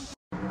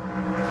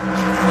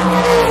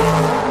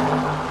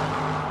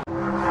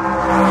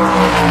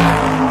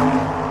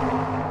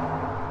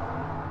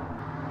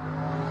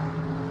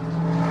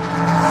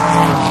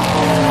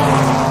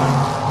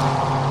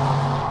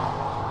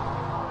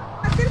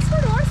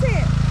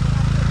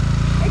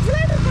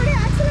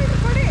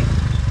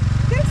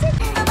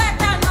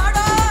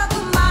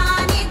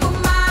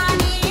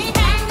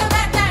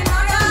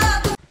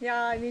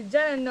 ನಿಜ,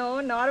 ನಾನು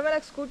ನಾರ್ಮಲ್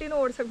ಆಗಿ ಸ್ಕೂಟಿನೂ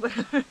ಓಡ್ಸಕ್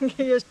ಬರಲ್ಲ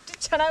ನನಗೆ. ಎಷ್ಟು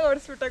ಚೆನ್ನಾಗಿ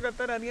ಓಡಿಸ್ಬಿಟ್ಟೆ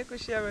ಗೊತ್ತಾ, ನನಗೆ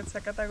ಖುಷಿ ಆಗುತ್ತೆ,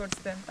 ಸಖತ್ತಾಗಿ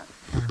ಓಡಿಸ್ದೆ ಅಂತ.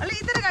 ಅಲ್ಲಿ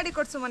ಈ ಥರ ಗಾಡಿ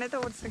ಕೊಡ್ಸು ಮನೆ ತ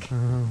ಓಡ್ಸಕ್ಕೆ.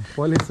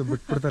 ಪೊಲೀಸ್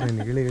ಬಿಟ್ಬಿಡ್ತಾರೆ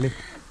ನಿನಗೆ. ಇಳಿ.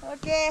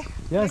 ಓಕೆ,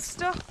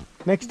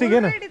 ನೆಕ್ಸ್ಟ್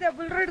ಏನು?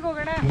 ಬುಲ್ ರೈಡ್ಗೆ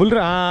ಹೋಗೋಣ.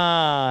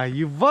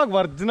 ಇವಾಗ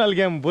original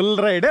game bull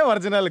ರೈಡೇ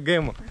original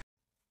game.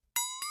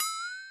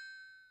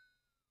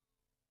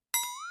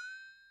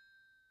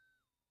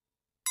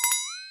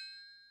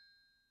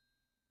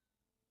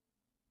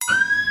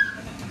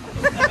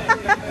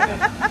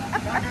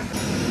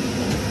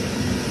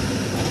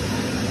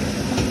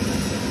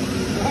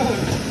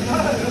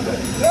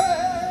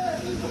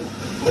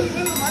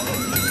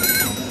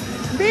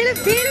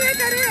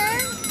 ಬೀಳ್ಬೇಕಾದ್ರೆ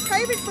ಕೈ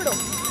ಬಿಟ್ಬಿಡು.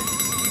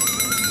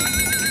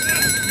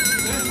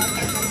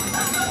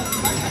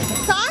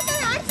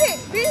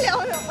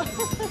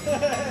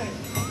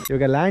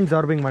 ಇವಾಗ ಲ್ಯಾಂಡ್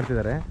ಜಾರ್ಬಿಂಗ್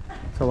ಮಾಡ್ತಿದ್ದಾರೆ,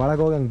 ಸೊ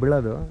ಒಳಗೆ ಹೋಗಿ ಹಂಗೆ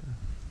ಬೀಳೋದು.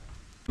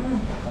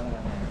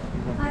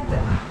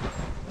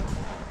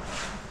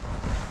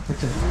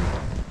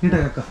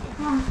 ನೀಟಾಗಿ ಅಕ್ಕ,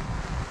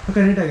 ಅಕ್ಕ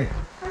ನೀಟಾಗಿ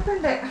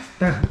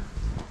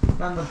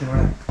ನಾನು ಬರ್ತೀನಿ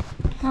ಒಳಗೆ.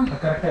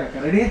 ಕರೆಕ್ಟಾಗಿ ಅಕ್ಕ,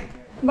 ರೆಡಿ?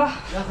 ಬಾ,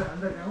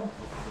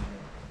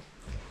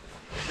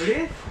 ರೆಡಿ?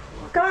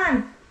 ಕಮಾನ್.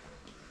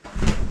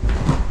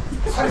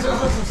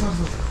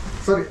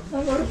 ಸಾರಿ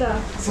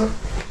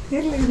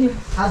ಇರ್ಲಿ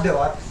ಅದೇ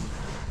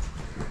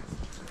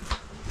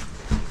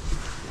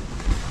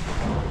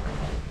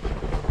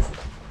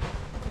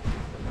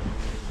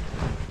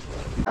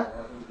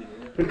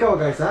ಇಟ್ಕೋಬೇಕು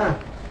ಗಾಯ್ಸಾ.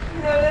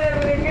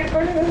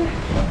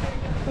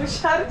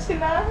 ಹುಷಾರು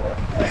ಚಿನ್ನ.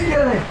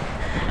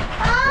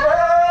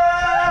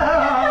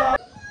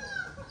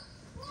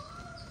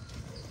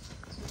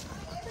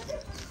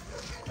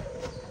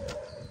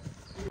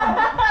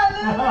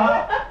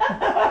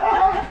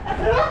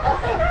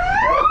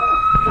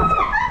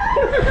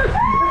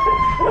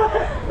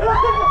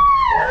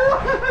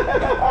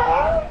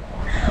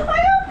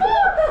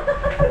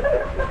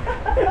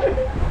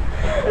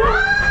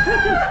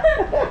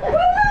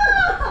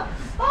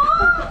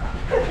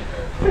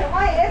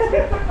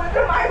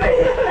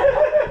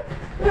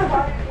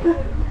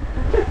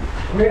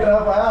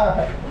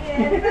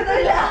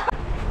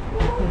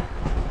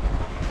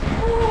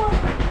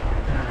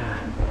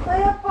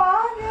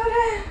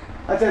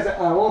 अच्छा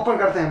ओपन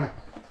करते हैं हमें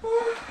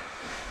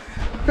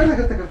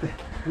करते करते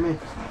हमें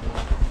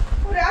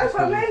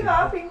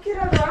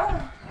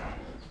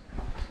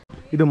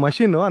ಇದು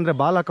ಮಷೀನು ಅಂದರೆ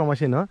ಬಾಲ್ ಹಾಕೋ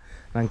ಮಷೀನು.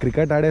 ನಾನು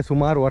ಕ್ರಿಕೆಟ್ ಆಡೇ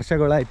ಸುಮಾರು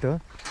ವರ್ಷಗಳಾಯಿತು.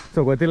 ಸೊ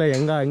ಗೊತ್ತಿಲ್ಲ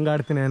ಹೆಂಗೆ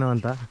ಆಡ್ತೀನಿ ಏನೋ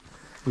ಅಂತ.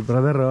 ಈ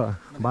ಬ್ರದರು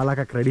ಬಾಲ್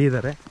ಹಾಕಕ್ಕೆ ರೆಡಿ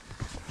ಇದ್ದಾರೆ.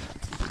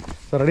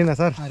 ಸೊ ರೆಡಿನಾ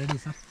ಸರ್? Ready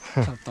sir.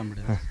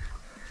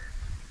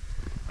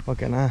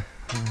 ಓಕೆನಾ?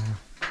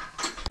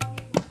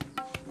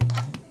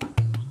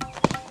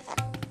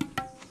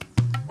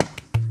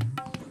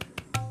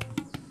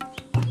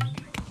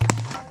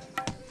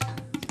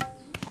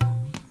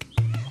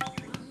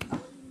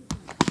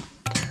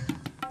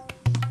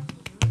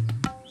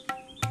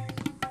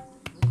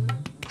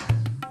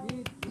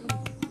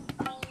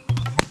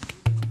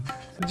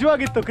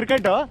 ಸಜ್ಜವಾಗಿತ್ತು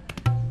ಕ್ರಿಕೆಟು.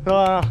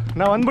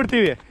 ನಾವು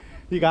ಅಂದ್ಬಿಡ್ತೀವಿ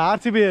ಈಗ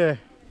RCB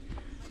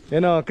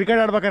ಏನೋ ಕ್ರಿಕೆಟ್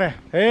ಆಡ್ಬೇಕಾರೆ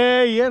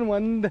ಏನು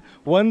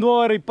ಒಂದು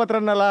ಓವರ್ 20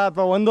 ರನ್ನಲ್ಲ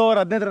ಅಥವಾ 1 ಓವರ್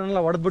 15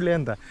 ರನ್ನಲ್ಲ ಹೊಡೆದ್ಬಿಡ್ಲಿ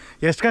ಅಂತ.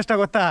 ಎಷ್ಟು ಕಷ್ಟ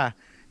ಗೊತ್ತಾ?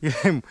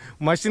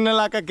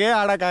 ಮಷಿನಲ್ಲಿ ಹಾಕೋಕ್ಕೆ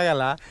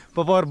ಆಡೋಕ್ಕಾಗಲ್ಲ.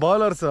 ಪಾಪ ಅವ್ರು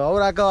ಬೌಲರ್ಸು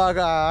ಅವ್ರು ಹಾಕೋ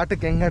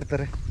ಆಟಕ್ಕೆ ಹೆಂಗೆ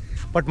ಆಡ್ತಾರೆ.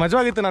 ಬಟ್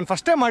ಮಜವಾಗಿತ್ತು. ನಾನು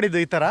ಫಸ್ಟ್ ಟೈಮ್ ಮಾಡಿದ್ದು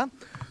ಈ ಥರ.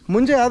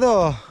 ಮುಂಚೆ ಯಾವುದೋ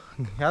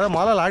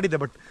ಮಾಲಲ್ಲಿ ಆಡಿದ್ದೆ,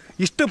 ಬಟ್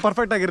ಇಷ್ಟು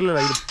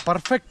ಪರ್ಫೆಕ್ಟಾಗಿರಲಿಲ್ಲ. ಇದು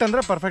ಪರ್ಫೆಕ್ಟ್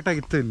ಅಂದರೆ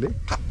ಪರ್ಫೆಕ್ಟಾಗಿತ್ತು. ಇಲ್ಲಿ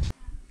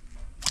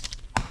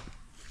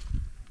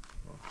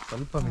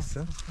ಸ್ವಲ್ಪ ಮಿಸ್.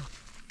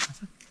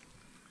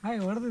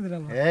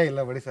 ಇಲ್ಲ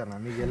ಬಡಿ ಸರ್,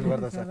 ನನಗೆ ಎಲ್ಲಿ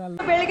ಬರ್ದ ಸರ್.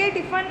 ಬೆಳಗ್ಗೆ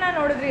ಟಿಫನ್ನ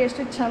ನೋಡಿದ್ರಿ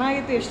ಎಷ್ಟು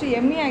ಚೆನ್ನಾಗಿತ್ತು, ಎಷ್ಟು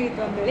ಎಮ್ಮಿ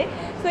ಆಗಿತ್ತು ಅಂತೇಳಿ.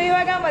 ಸೊ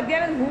ಇವಾಗ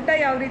ಮಧ್ಯಾಹ್ನದ ಊಟ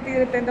ಯಾವ ರೀತಿ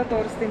ಇರುತ್ತೆ ಅಂತ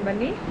ತೋರಿಸ್ತೀನಿ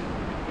ಬನ್ನಿ.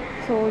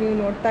 ಸೊ ನೀವು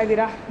ನೋಡ್ತಾ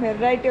ಇದ್ದೀರಾ,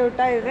 ವೆರೈಟಿ ಊಟ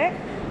ಇದೆ.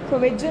 ಸೊ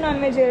ವೆಜ್ಜು ನಾನ್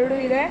ವೆಜ್ ಎರಡೂ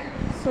ಇದೆ.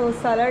 ಸೊ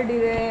ಸಲಾಡ್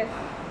ಇದೆ,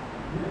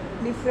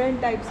 different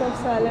types of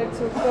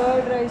salads,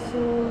 curd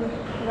rice,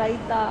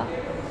 ರೈತಾ,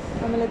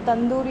 ಆಮೇಲೆ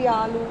ತಂದೂರಿ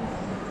ಆಲೂ,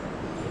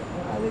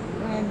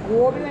 ಅದಕ್ಕೆ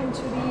ಗೋಬಿ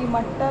ಮಂಚೂರಿ,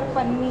 ಮಟರ್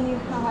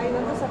ಪನ್ನೀರ್.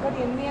 ಇದಂತೂ ಸಖತ್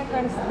ಎಮ್ಮಿಯಾಗಿ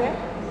ಕಾಣಿಸ್ತಿದೆ.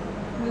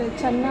 ಆಮೇಲೆ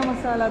ಚೆನ್ನ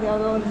ಮಸಾಲ, ಅದು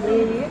ಯಾವುದೋ ಒಂದು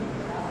ಗ್ರೇವಿ.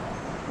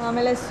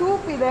 ಆಮೇಲೆ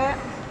ಸೂಪ್ ಇದೆ,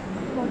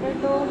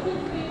 ಪೊಟೆಟೊ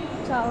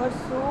ಚಾವರ್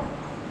ಸೂಪ್,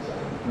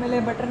 ಆಮೇಲೆ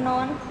ಬಟರ್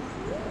ನಾನ್,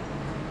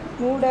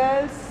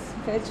 noodles,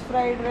 veg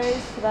fried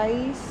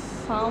rice,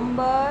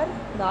 sambar,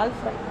 ದಾಲ್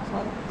ಫ್ರೈ,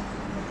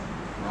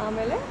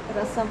 ಆಮೇಲೆ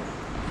ರಸಮ್.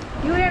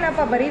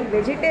 ಇವರೇನಪ್ಪ ಬರೀ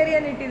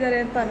ವೆಜಿಟೇರಿಯನ್ ಇಟ್ಟಿದ್ದಾರೆ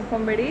ಅಂತ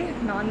ಅಂದ್ಕೊಬೇಡಿ,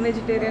 ನಾನ್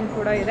ವೆಜಿಟೇರಿಯನ್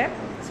ಕೂಡ ಇದೆ.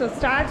 So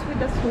starts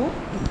with the soup.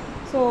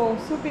 So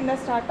ಸೂಪಿಂದ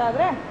start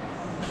ಆದರೆ,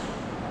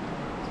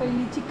 ಸೊ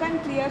ಇಲ್ಲಿ ಚಿಕನ್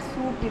ಕ್ಲಿಯರ್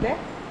ಸೂಪ್ ಇದೆ.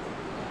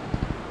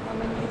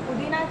 ಆಮೇಲೆ ಇಲ್ಲಿ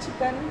ಪುದೀನಾ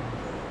chicken,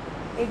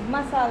 egg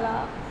masala,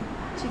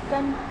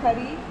 chicken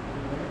curry,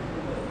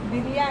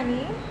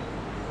 biryani,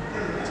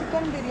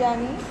 chicken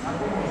biryani.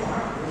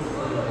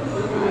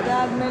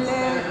 ಅದಾದಮೇಲೆ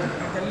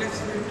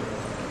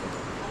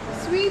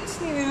ಸ್ವೀಟ್ಸ್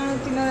ನೀವೇನೋ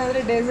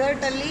ತಿನ್ನೋದಾದರೆ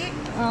ಡೆಸರ್ಟಲ್ಲಿ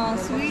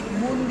ಸ್ವೀಟ್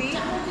ಬೂಂದಿ,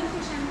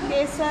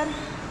 ಕೇಸರ್,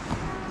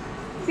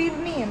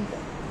 ಫಿರ್ನಿ ಅಂತ,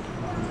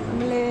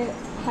 ಆಮೇಲೆ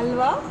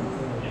ಹಲ್ವಾ,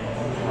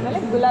 ಆಮೇಲೆ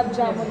ಗುಲಾಬ್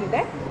ಜಾಮೂನ್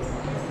ಇದೆ.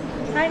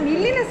 ಆ್ಯಂಡ್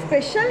ಇಲ್ಲಿನ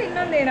ಸ್ಪೆಷಲ್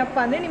ಇನ್ನೊಂದು ಏನಪ್ಪ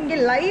ಅಂದರೆ ನಿಮಗೆ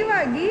ಲೈವ್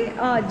ಆಗಿ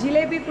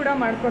ಜಿಲೇಬಿ ಕೂಡ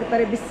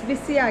ಮಾಡಿಕೊಡ್ತಾರೆ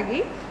ಬಿಸಿಯಾಗಿ.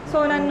 ಸೊ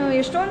ನಾನು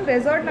ಎಷ್ಟೊಂದು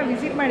ರೆಸಾರ್ಟ್ನ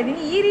ವಿಸಿಟ್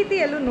ಮಾಡಿದ್ದೀನಿ, ಈ ರೀತಿ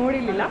ಎಲ್ಲೂ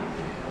ನೋಡಿರಲಿಲ್ಲ.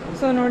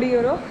 ಸೊ ನೋಡಿ,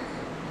 ಇವರು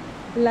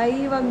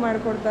ಲೈವ್ ಆಗಿ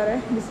ಮಾಡಿಕೊಡ್ತಾರೆ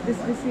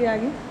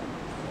ಬಿಸಿಯಾಗಿ.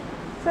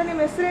 ಸರ್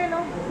ನಿಮ್ಮ ಹೆಸರೇನು?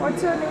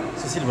 What's your name?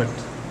 Sushil Bhat.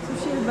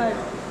 Sushil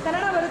Bhat.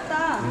 Kannada ಬರುತ್ತಾ?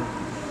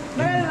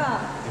 ಬರಲ್ವಾ?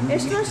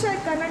 ಎಷ್ಟು ವರ್ಷ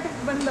ಆಯ್ತು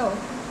ಕರ್ನಾಟಕಕ್ಕೆ ಬಂದು?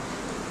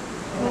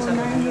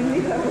 ನಾನು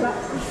ಹಿಂದಿ ಬರಲ್ಲ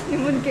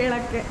ನಿಮ್ಮನ್ನು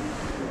ಕೇಳೋಕ್ಕೆ.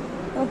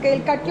 ಓಕೆ,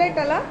 ಇಲ್ಲಿ ಕಟ್ಲೆಟ್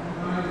ಅಲ್ಲ,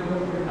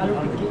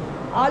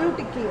 ಆಲೂ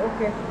ಟಿಕ್ಕಿ.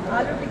 ಓಕೆ,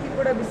 ಆಲೂ ಟಿಕ್ಕಿ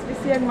ಕೂಡ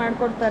ಬಿಸಿಯಾಗಿ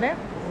ಮಾಡಿಕೊಡ್ತಾರೆ.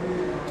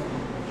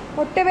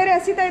 ಹೊಟ್ಟೆ ಬೇರೆ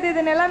ಹಸಿತಾ ಇದೆ.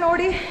 ಇದನ್ನೆಲ್ಲ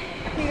ನೋಡಿ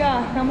ಈಗ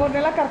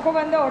ನಮ್ಮವ್ರನ್ನೆಲ್ಲ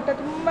ಕರ್ಕೊಬಂದು ಹೊಟ್ಟೆ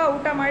ತುಂಬ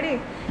ಊಟ ಮಾಡಿ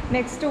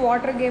ನೆಕ್ಸ್ಟ್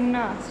ವಾಟರ್ ಗೇಮ್ನ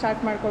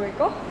ಸ್ಟಾರ್ಟ್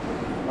ಮಾಡ್ಕೋಬೇಕು.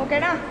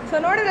 ಓಕೆನಾ? ಸೊ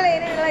ನೋಡಿದ್ರಲ್ಲ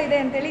ಏನೇನೆಲ್ಲ ಇದೆ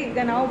ಅಂತೇಳಿ. ಈಗ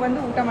ನಾವು ಬಂದು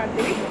ಊಟ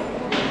ಮಾಡ್ತೀವಿ.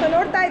 ಸೊ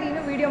ನೋಡ್ತಾ ಇರಿ,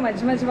 ಇನ್ನೂ ವೀಡಿಯೋ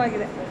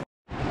ಮಜವಾಗಿದೆ.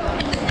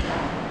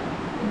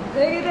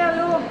 ಹೇಗಿದೆ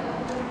ಅಲ್ಲೂ?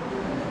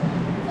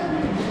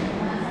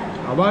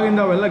 ಅವಾಗಿಂದ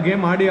ಅವೆಲ್ಲ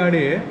ಗೇಮ್ ಆಡಿ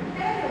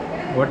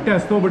ಹೊಟ್ಟೆ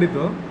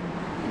ಹಸ್ತೋಗ್ಬಿಟ್ಟಿತ್ತು.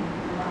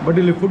 ಬಟ್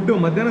ಇಲ್ಲಿ ಫುಡ್ಡು,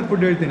 ಮಧ್ಯಾಹ್ನದ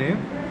ಫುಡ್ ಹೇಳ್ತೀನಿ,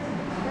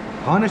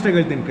 ಹಾನೆಸ್ಟಾಗಿ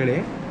ಹೇಳ್ತೀನಿ ಕೇಳಿ.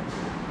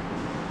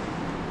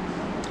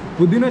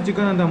 ಪುದೀನ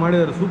ಚಿಕನ್ ಅಂತ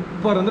ಮಾಡಿದ್ದಾರೆ,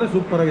 ಸೂಪರ್ ಅಂದರೆ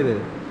ಸೂಪರ್ ಆಗಿದೆ.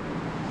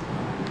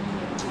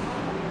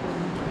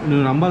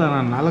 ನೀವು ನಂಬಲ್ಲ,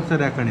 ನಾನು 4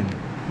 ಸಾರಿ ಹಾಕೊಂಡಿದ್ದೀನಿ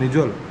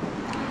ನಿಜವಲ್ಲ,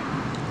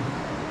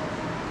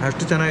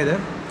 ಅಷ್ಟು ಚೆನ್ನಾಗಿದೆ.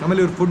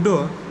 ಆಮೇಲೆ ಇವ್ರ ಫುಡ್ಡು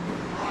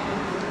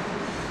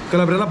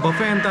ಕೆಲವರೆಲ್ಲ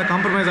ಬಫೆ ಅಂತ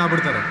ಕಾಂಪ್ರಮೈಸ್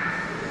ಆಗ್ಬಿಡ್ತಾರೆ.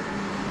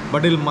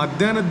 ಬಟ್ ಇಲ್ಲಿ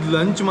ಮಧ್ಯಾಹ್ನದ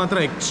ಲಂಚ್ ಮಾತ್ರ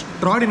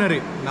ಎಕ್ಸ್ಟ್ರಾಡಿನರಿ.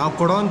 ನಾವು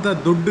ಕೊಡೋವಂಥ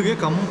ದುಡ್ಡಿಗೆ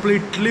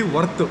ಕಂಪ್ಲೀಟ್ಲಿ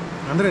ವರ್ತ್.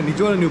 ಅಂದರೆ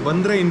ನಿಜವಾಗ್ಲೂ ನೀವು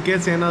ಬಂದರೆ ಇನ್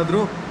ಕೇಸ್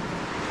ಏನಾದರೂ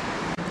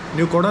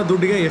ನೀವು ಕೊಡೋ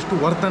ದುಡ್ಡಿಗೆ ಎಷ್ಟು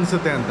ವರ್ತ್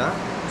ಅನಿಸುತ್ತೆ ಅಂತ.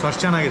 ಸೊ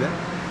ಅಷ್ಟು ಚೆನ್ನಾಗಿದೆ.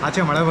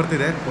 ಆಚೆ ಮಳೆ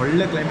ಬರ್ತಿದೆ,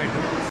 ಒಳ್ಳೆ ಕ್ಲೈಮೇಟು.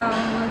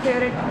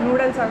 ಫೇವ್ರೆಟ್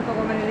ನೂಡಲ್ಸ್ ಆಗಿ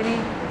ತೊಗೊಂಬಂದಿದ್ದೀನಿ,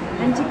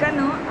 ಆ್ಯಂಡ್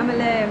ಚಿಕನ್ನು,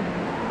 ಆಮೇಲೆ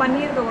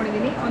ಪನ್ನೀರ್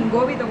ತೊಗೊಂಡಿದ್ದೀನಿ, ಒಂದು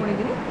ಗೋಬಿ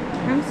ತೊಗೊಂಡಿದ್ದೀನಿ,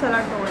 ಆ್ಯಂಡ್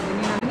ಸಲಾಡ್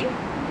ತೊಗೊಂಡಿದ್ದೀನಿ. ನನಗೆ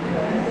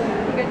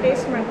ಈಗ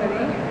ಟೇಸ್ಟ್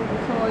ಮಾಡ್ತಾಯಿದ್ದೀನಿ.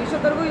 ಸೊ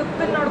ಇಷ್ಟೊತ್ತರೆಗೂ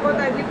ಯುಕ್ತನ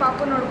ನೋಡ್ಕೋತಾ ಇದ್ವಿ,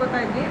 ಪಾಪು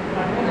ನೋಡ್ಕೋತಾ ಇದ್ವಿ.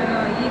 ನಾನು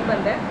ಈಗ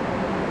ಬಂದೆ.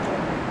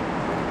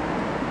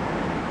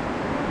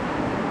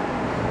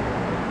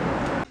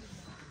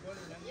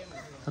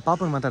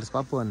 ಪಾಪನ ಮಾತಾಡ್ಸಿ,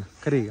 ಪಾಪು ಅನ್ನ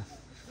ಕರಿ.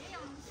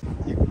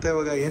 ಈಗ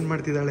ಇವಾಗ ಏನು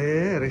ಮಾಡ್ತಿದ್ದಾಳೆ?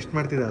 ರೆಸ್ಟ್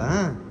ಮಾಡ್ತಿದ್ದಾಳ.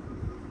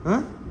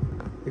 ಹಾಂ,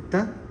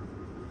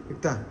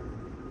 ಇಕ್ತಾ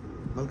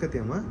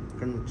ಮಲ್ಕತಿಯಮ್ಮ?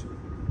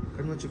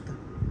 ಕಣ್ಮುಚ್ಚು ಇಕ್ತಾ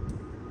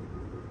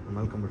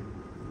ಮಲ್ಕೊಂಬಿಡು.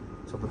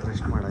 ಸ್ವಲ್ಪ ಹೊತ್ತು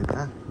ರೆಸ್ಟ್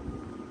ಮಾಡಾಯ್ತಾ?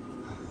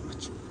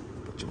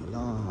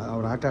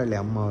 ಅವ್ರು ಆಟ ಆಡಲಿ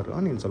ಅಮ್ಮ ಅವರು,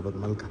 ನೀನು ಸ್ವಲ್ಪ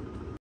ಹೊತ್ತು ಮಲ್ಕ.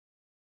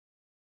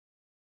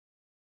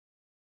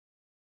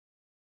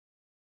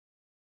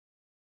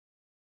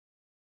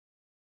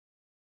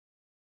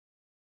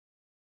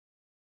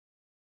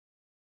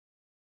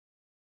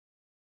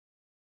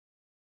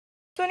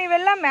 ಸೊ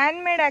ನೀವೆಲ್ಲ ಮ್ಯಾನ್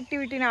ಮೇಡ್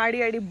ಆಕ್ಟಿವಿಟಿನ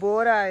ಆಡಿ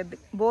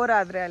ಬೋರ್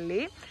ಆದರೆ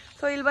ಅಲ್ಲಿ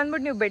ಸೊ ಇಲ್ಲಿ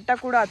ಬಂದ್ಬಿಟ್ಟು ನೀವು ಬೆಟ್ಟ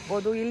ಕೂಡ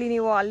ಹತ್ಬೋದು. ಇಲ್ಲಿ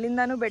ನೀವು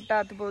ಅಲ್ಲಿಂದನೂ ಬೆಟ್ಟ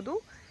ಹತ್ಬೋದು,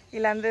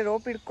 ಇಲ್ಲಾಂದರೆ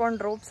ರೋಪ್ ಇಟ್ಕೊಂಡು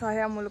ರೋಪ್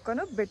ಸಹಾಯ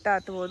ಮೂಲಕನೂ ಬೆಟ್ಟ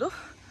ಹತ್ಬೋದು.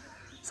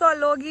 ಸೊ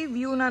ಅಲ್ಲಿ ಹೋಗಿ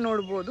ವ್ಯೂನ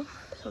ನೋಡ್ಬೋದು.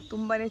 ಸೊ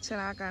ತುಂಬಾ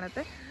ಚೆನ್ನಾಗಿ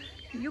ಕಾಣುತ್ತೆ.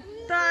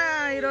 ಯುಕ್ತ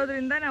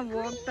ಇರೋದ್ರಿಂದ ನಾವು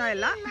ಹೋಗ್ತಾ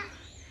ಇಲ್ಲ,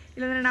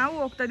 ಇಲ್ಲಾಂದರೆ ನಾವು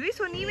ಹೋಗ್ತಾ ಇದ್ವಿ.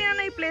 ಸೊ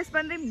ನೀವೇನ ಈ ಪ್ಲೇಸ್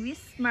ಬಂದರೆ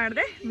ಮಿಸ್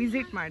ಮಾಡದೆ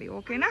ವಿಸಿಟ್ ಮಾಡಿ,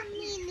 ಓಕೆನಾ?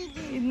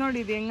 ಇದು ನೋಡಿ,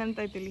 ಇದು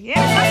ಹೆಂಗಂತೈತಿ ಇಲ್ಲಿ.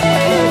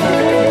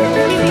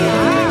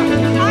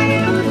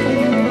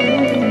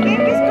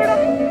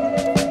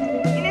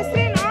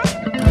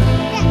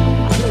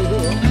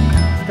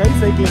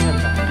 ಸೈಕ್ಲಿಂಗ್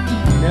ಅಂತ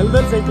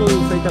ನೆಲದಲ್ಲಿ ಸೈಕಲ್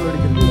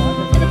ಹೊಡಿತೀವಿ,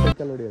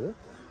 ಸೈಕಲ್ ಹೊಡಿಯೋದು.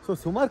 ಸೊ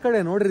ಸುಮಾರು ಕಡೆ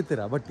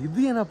ನೋಡಿರ್ತೀರ, ಬಟ್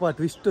ಇದು ಏನಪ್ಪ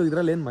ಟ್ವಿಸ್ಟ್,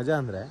 ಇದರಲ್ಲಿ ಏನು ಮಜಾ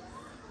ಅಂದರೆ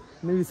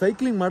ನೀವು ಈ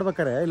ಸೈಕ್ಲಿಂಗ್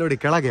ಮಾಡ್ಬೇಕಾರೆ ಇಲ್ಲಿ ನೋಡಿ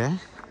ಕೆಳಗೆ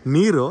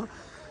ನೀರು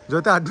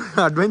ಜೊತೆ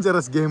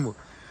ಅಡ್ವೆಂಚರಸ್ ಗೇಮು.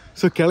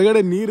 ಸೊ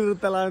ಕೆಳಗಡೆ ನೀರು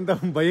ಇರುತ್ತಲ್ಲ ಅಂತ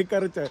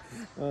ಬೈಕರ್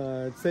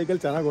ಸೈಕಲ್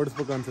ಚೆನ್ನಾಗಿ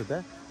ಓಡಿಸ್ಬೇಕು ಅನ್ಸುತ್ತೆ.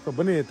 ಸೊ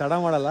ಬನ್ನಿ, ತಡ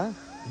ಮಾಡಲ್ಲ,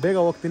 ಬೇಗ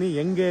ಹೋಗ್ತೀನಿ.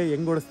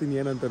 ಹೆಂಗೆ ಓಡಿಸ್ತೀನಿ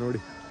ಏನಂತ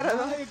ನೋಡಿ.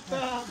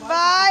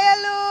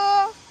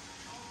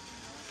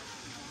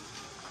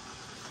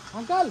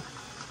 ಅಂಕಲ್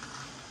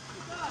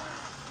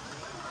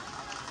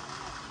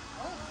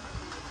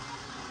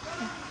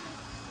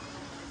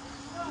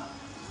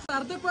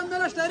ಅರ್ಧಕ್ಕೆ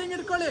ಬಂದ್ಮೇಲೆ ಸ್ಟೇರಿಂಗ್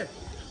ಇಟ್ಕೊಳ್ಳಿ.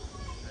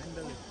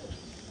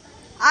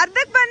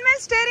 ಅರ್ಧಕ್ಕೆ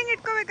ಬಂದ್ಮೇಲೆ ಸ್ಟೇರಿಂಗ್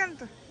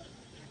ಇಟ್ಕೋಬೇಕಂತ.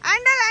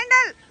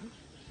 ಹ್ಯಾಂಡಲ್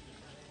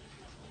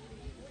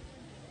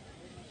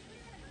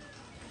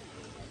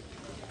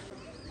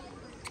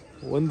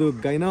ಒಂದು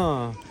ಗೈನೋ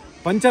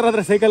ಪಂಚರ್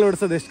ಆದ್ರೆ ಸೈಕಲ್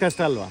ಓಡಿಸೋದು ಎಷ್ಟು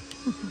ಕಷ್ಟ ಅಲ್ವಾ?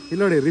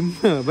 ಇಲ್ಲಿ ನೋಡಿ,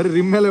 ಬರೀ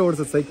ರಿಮ್ ಮೇಲೆ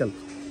ಓಡಿಸೋದು ಸೈಕಲ್.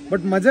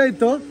 ಬಟ್ ಮಜಾ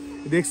ಇತ್ತು.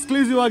 ಇದು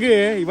ಎಕ್ಸ್ಕ್ಲೂಸಿವ್ ಆಗಿ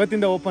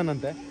ಇವತ್ತಿಂದ ಓಪನ್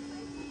ಅಂತೆ.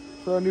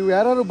 ಸೊ ನೀವು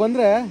ಯಾರು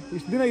ಬಂದರೆ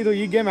ಇಷ್ಟು ದಿನ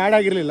ಈ ಗೇಮ್ ಆ್ಯಡ್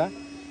ಆಗಿರಲಿಲ್ಲ,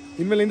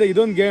 ಇನ್ಮೇಲಿಂದ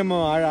ಇದೊಂದು ಗೇಮ್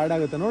ಆ್ಯಡ್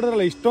ಆಗುತ್ತೆ.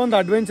 ನೋಡಿದ್ರಲ್ಲ, ಇಷ್ಟೊಂದು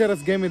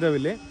ಅಡ್ವೆಂಚರಸ್ ಗೇಮ್ ಇದಾವೆ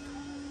ಇಲ್ಲಿ.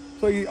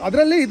 ಸೊ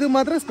ಅದರಲ್ಲಿ ಇದು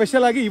ಮಾತ್ರ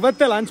ಸ್ಪೆಷಲ್ ಆಗಿ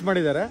ಇವತ್ತೇ ಲಾಂಚ್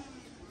ಮಾಡಿದ್ದಾರೆ.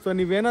 ಸೊ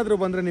ನೀವೇನಾದರೂ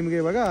ಬಂದರೆ ನಿಮಗೆ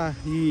ಇವಾಗ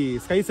ಈ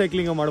ಸ್ಕೈ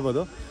ಸೈಕ್ಲಿಂಗ್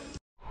ಮಾಡ್ಬೋದು.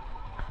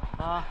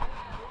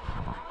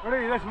 ನೋಡಿ,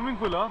 ಇದೆ ಸ್ವಿಮ್ಮಿಂಗ್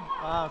ಪೂಲು.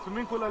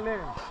 ಸ್ವಿಮ್ಮಿಂಗ್ ಪೂಲಲ್ಲಿ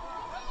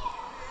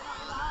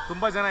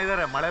ತುಂಬ ಜನ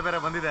ಇದ್ದಾರೆ, ಮಳೆ ಬೇರೆ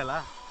ಬಂದಿದೆ ಅಲ್ಲ.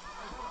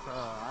 ಸೊ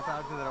ಆಟ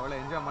ಆಡ್ತಿದ್ದಾರೆ, ಒಳ್ಳೆ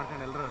ಎಂಜಾಯ್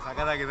ಮಾಡ್ಕೊಂಡು ಎಲ್ಲರೂ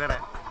ಸಖತ್ತಾಗಿದ್ದಾರೆ.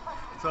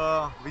 ಸೊ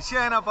ವಿಷಯ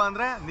ಏನಪ್ಪ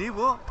ಅಂದರೆ,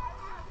 ನೀವು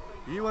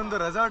ಈ ಒಂದು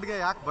ರೆಸಾರ್ಟ್ಗೆ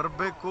ಯಾಕೆ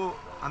ಬರಬೇಕು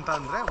ಅಂತ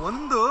ಅಂದರೆ,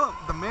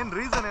 ದ ಮೇನ್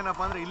ರೀಸನ್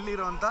ಏನಪ್ಪ ಅಂದರೆ,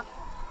 ಇಲ್ಲಿರುವಂಥ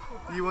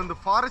ಈ ಒಂದು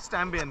ಫಾರೆಸ್ಟ್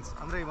ಆ್ಯಂಬಿಯನ್ಸ್,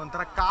 ಅಂದರೆ ಈ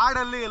ಒಂಥರ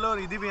ಕಾಡಲ್ಲಿ ಎಲ್ಲೋ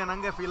ಇದೀವಿ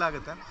ಅನ್ನಂಗೆ ಫೀಲ್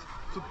ಆಗುತ್ತೆ.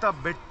 ಸುತ್ತ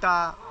ಬೆಟ್ಟ,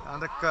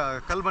 ಅಂದರೆ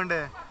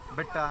ಕಲ್ಬಂಡೆ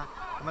ಬೆಟ್ಟ,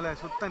 ಆಮೇಲೆ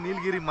ಸುತ್ತ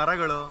ನೀಲಗಿರಿ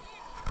ಮರಗಳು.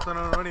 ಸೊ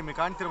ನಾವು ನೋಡಿ, ನಿಮಗೆ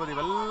ಕಾಣ್ತಿರ್ಬೋದು,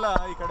 ಇವೆಲ್ಲ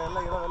ಈ ಕಡೆ ಎಲ್ಲ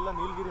ಇರೋವೆಲ್ಲ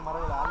ನೀಲಗಿರಿ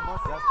ಮರಗಳು,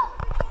 ಆಲ್ಮೋಸ್ಟ್ ಜಾಸ್ತಿ.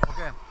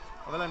 ಓಕೆ,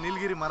 ಅವೆಲ್ಲ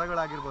ನೀಲಗಿರಿ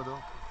ಮರಗಳಾಗಿರ್ಬೋದು.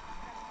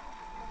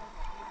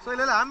 ಸೊ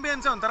ಇಲ್ಲೆಲ್ಲ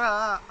ಆಂಬಿಯನ್ಸೇ ಒಂಥರ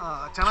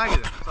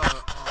ಚೆನ್ನಾಗಿದೆ. ಸೊ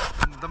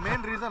ದ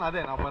ಮೇನ್ ರೀಸನ್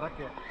ಅದೇ ನಾವು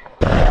ಬರೋಕ್ಕೆ.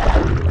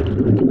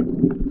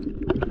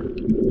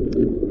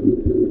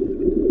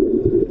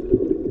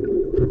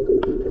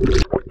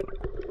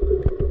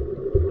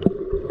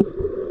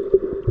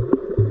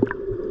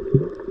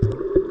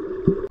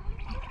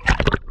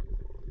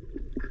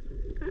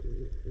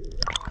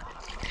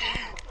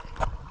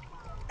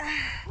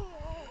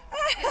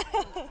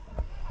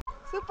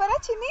 ಸೂಪರಾ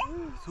ಚಿನ್ನಿ?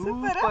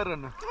 ಸೂಪರ್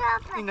ಅನ್ನು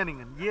ಹಿಂಗ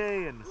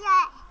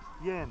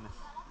ಏನು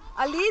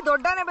ಅಲ್ಲಿ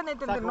ದೊಡ್ಡನೆ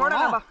ಬಂದೈತೆ ಅಂತ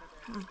ನೋಡೋಣ ಬಾ.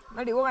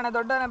 ನಡಿ ಹೋಗೋಣ,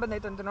 ದೊಡ್ಡನೆ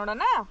ಬಂದೈತೆ ಅಂತ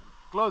ನೋಡೋಣ.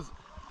 ಕ್ಲೋಸ್.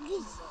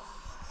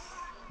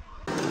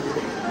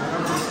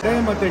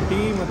 ಮತ್ತೆ ಟೀ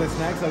ಮತ್ತೆ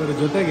ಸ್ನ್ಯಾಕ್ಸ್ ಅದರ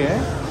ಜೊತೆಗೆ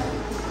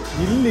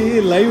ಇಲ್ಲಿ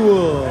ಲೈವ್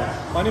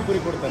ಪಾನಿಪುರಿ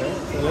ಕೊಡ್ತಾರೆ.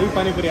 ಲೈವ್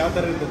ಪಾನಿಪುರಿ ಯಾವ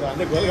ಥರ ಇರ್ತದೆ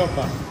ಅಂದರೆ ಗೋಲ್ಗಪ್ಪ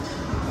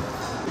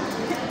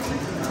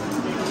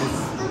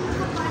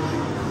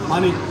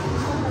ಪಾನಿ.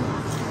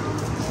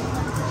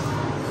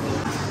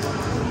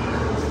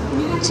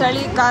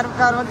 ಚಳಿ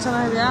ಖಾರವಾಗಿ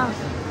ಚೆನ್ನಾಗಿದೆಯಾ?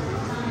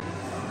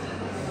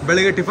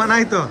 ಬೆಳಿಗ್ಗೆ ಟಿಫನ್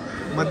ಆಯಿತು,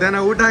 ಮಧ್ಯಾಹ್ನ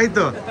ಊಟ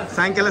ಆಯಿತು,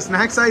 ಸಾಯಂಕಾಲ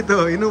ಸ್ನ್ಯಾಕ್ಸ್ ಆಯಿತು,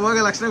 ಇನ್ನೂ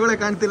ಹೋಗೋ ಲಕ್ಷಣಗಳೇ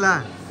ಕಾಣ್ತಿಲ್ಲ.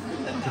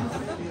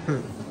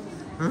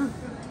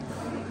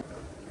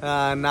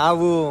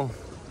 ನಾವು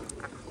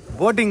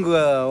ಬೋಟಿಂಗ್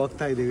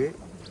ಹೋಗ್ತಾ ಇದ್ದೀವಿ.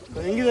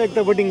 ಹೆಂಗಿದೆ ಯುಕ್ತ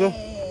ಬೋಟಿಂಗು?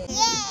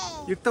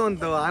 ಯುಕ್ತ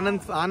ಒಂದು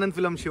ಆನಂದ್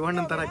ಫಿಲಮ್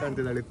ಶಿವಣ್ಣನ ಥರ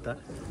ಕಾಣ್ತಿದ್ದಾಳೆ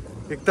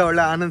ಯುಕ್ತ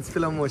ಒಳ್ಳೆ ಆನಂದ್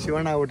ಫಿಲಮ್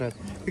ಶಿವಣ್ಣ ಆಗ್ಬಿಟ್ಟಾರೆ.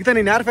 ಯುಕ್ತ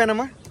ನೀನು ಯಾರು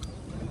ಫ್ಯಾನಮ್ಮ?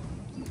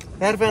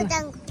 ಯಾರು ಫ್ಯಾನ್?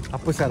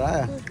 ಅಪ್ಪು ಸರಾ?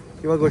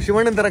 ಇವಾಗ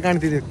ಶಿವಣ್ಣನ ಥರ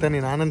ಕಾಣ್ತಿದ್ದೆ ಯುಕ್ತ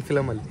ನೀನು ಆನಂದ್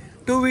ಫಿಲಮಲ್ಲಿ.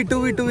 ಟೂ ವಿ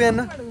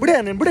ಅನ್ನ ಬಿಡೇ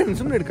ನೀನು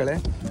ಸುಮ್ಮನೆ ಇಟ್ಕಳೆ.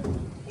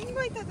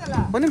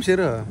 ಒಂದು ನಿಮಿಷ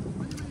ಇರು.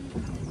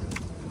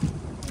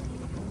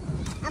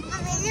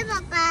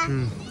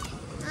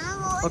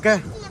 ಓಕೆ,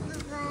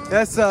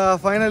 ಎಸ್,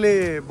 ಫೈನಲಿ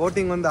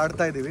ಬೋಟಿಂಗ್ ಒಂದು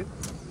ಆಡ್ತಾ ಇದ್ದೀವಿ.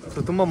 ಸೊ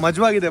ತುಂಬ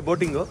ಮಜವಾಗಿದೆ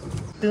ಬೋಟಿಂಗು.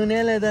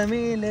 ನೆಲದ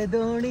ಮೇಲೆ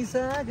ದೋಣಿ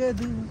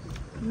ಸಾಗದು,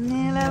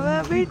 ನೆಲವ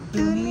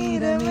ಬಿಟ್ಟು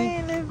ನೀರ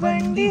ಮೇಲೆ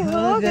ಬಂಡಿ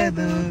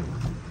ಹೋಗದು,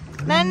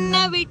 ನನ್ನ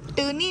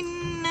ಬಿಟ್ಟು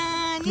ನಿನ್ನ,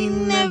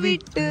 ನಿನ್ನ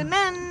ಬಿಟ್ಟು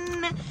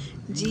ನನ್ನ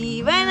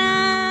ಜೀವನ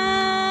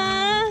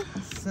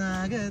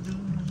ಸಾಗದು.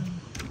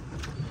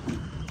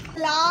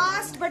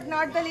 Last but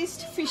not the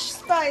least fish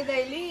spa ಇದೆ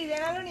ಇಲ್ಲಿ.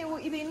 ಇದೇನಾದ್ರು ನೀವು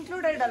ಇದು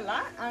ಇನ್ಕ್ಲೂಡೆಡ್ ಅಲ್ಲ,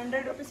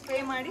 100 ರೂಪೀಸ್ ಪೇ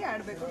ಮಾಡಿ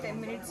ಆಡಬೇಕು. 10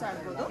 ಮಿನಿಟ್ಸ್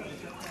ಆಡ್ಬೋದು.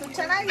 ಸೊ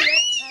ಚೆನ್ನಾಗಿದೆ,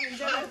 ನಾನು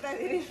ಎಂಜಾಯ್ ಮಾಡ್ತಾ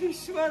ಇದ್ದೀನಿ.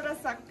 ಫಿಶ್ ಮಾತ್ರ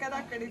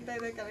ಸಕ್ಕದಾಗಿ ಕಡಿತಾ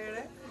ಇದೆ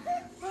ಕೆಳಗಡೆ.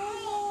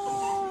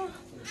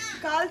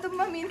 ಕಾಲು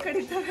ತುಂಬ ಮೀನು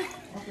ಕಡಿತವೆ,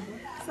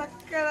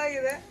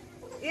 ಸಕ್ಕದಾಗಿದೆ.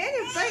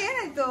 ಏನಿತ್ತ?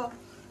 ಏನಾಯ್ತು?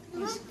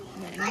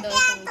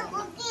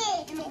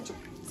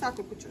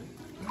 ಸಾಕು ಕುಚ್ಚು.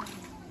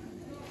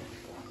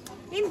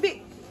 ನೀನ್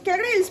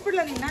ಕೆಳಗಡೆ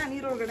ಇಳಿಸ್ಬಿಡ್ಲ ನೀನ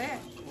ನೀರೊಳಗಡೆ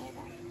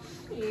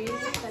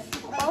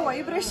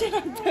ವೈಬ್ರೇಷನ್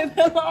ಆಗ್ತಾ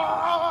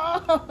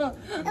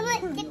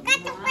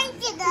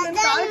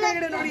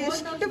ನೋಡಿ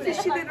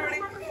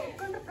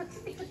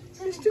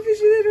ಎಷ್ಟು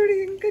ಫಿಶ್ ಇದೆ ನೋಡಿ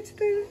ಹೆಂಗ್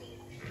ಕಚ್ತಾ ಇದೆ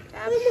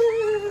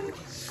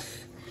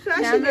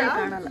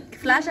ಕಾಣಲ್ಲ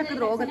ಫ್ಲಾಶ್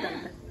ಹಾಕಿದ್ರೆ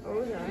ಹೋಗತ್ತಂತೆ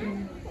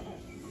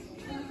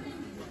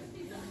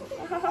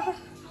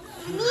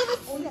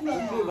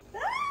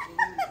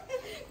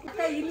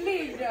ಇಲ್ಲಿ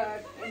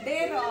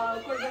ಡೇರ್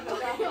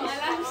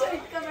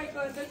ಇಟ್ಕೋಬೇಕು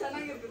ಅಂತ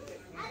ಚೆನ್ನಾಗಿರುತ್ತೆ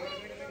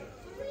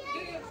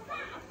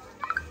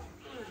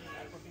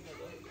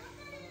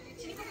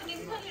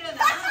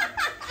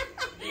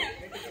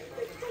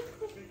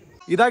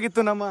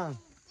ಇದಾಗಿತ್ತು ನಮ್ಮ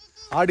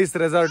ಆಡಿಸ್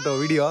resort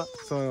video.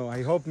 So I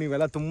hope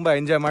ನೀವೆಲ್ಲ ತುಂಬ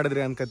ಎಂಜಾಯ್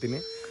ಮಾಡಿದ್ರಿ ಅನ್ಕೋತೀನಿ.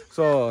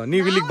 ಸೊ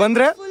ನೀವು ಇಲ್ಲಿಗೆ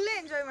ಬಂದರೆ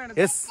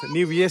ಎಸ್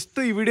ನೀವು ಎಷ್ಟು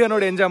ಈ ವಿಡಿಯೋ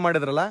ನೋಡಿ ಎಂಜಾಯ್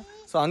ಮಾಡಿದ್ರಲ್ಲ,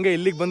 ಸೊ ಹಂಗೆ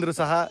ಇಲ್ಲಿಗೆ ಬಂದರೂ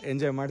ಸಹ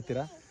ಎಂಜಾಯ್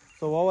ಮಾಡ್ತೀರಾ.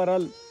 ಸೊ ಓವರ್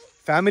ಆಲ್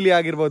ಫ್ಯಾಮಿಲಿ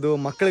ಆಗಿರ್ಬೋದು,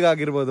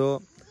 ಮಕ್ಕಳಿಗಾಗಿರ್ಬೋದು,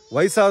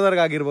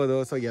 ವಯಸ್ಸಾದವ್ರಿಗಾಗಿರ್ಬೋದು,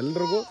 ಸೊ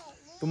ಎಲ್ರಿಗೂ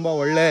ತುಂಬ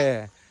ಒಳ್ಳೆ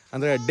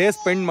ಅಂದರೆ ಡೇ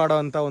ಸ್ಪೆಂಡ್ ಮಾಡೋ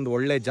ಅಂಥ ಒಂದು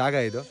ಒಳ್ಳೆ ಜಾಗ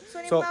ಇದು.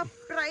 ಸೊ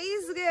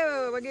ಪ್ರೈಸ್ಗೆ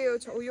ಬಗ್ಗೆ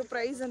ಅಯ್ಯೋ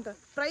ಪ್ರೈಸ್ ಅಂತ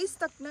ಪ್ರೈಸ್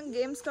ತಕ್ಕನಂಗೆ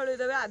ಗೇಮ್ಸ್ಗಳು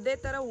ಇದಾವೆ, ಅದೇ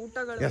ತರ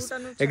ಊಟಗಳು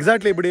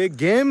ಎಕ್ಸಾಕ್ಟ್ಲಿ ಬಿಡಿ.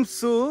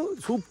 ಗೇಮ್ಸು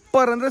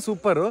ಸೂಪರ್ ಅಂದರೆ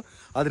ಸೂಪರು,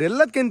 ಆದ್ರೆ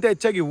ಎಲ್ಲದಕ್ಕಿಂತ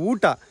ಹೆಚ್ಚಾಗಿ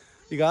ಊಟ.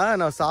 ಈಗ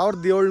ನಾವು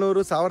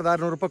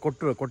 1700-1600 ರೂಪಾಯಿ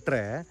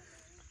ಕೊಟ್ಟರೆ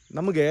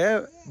ನಮಗೆ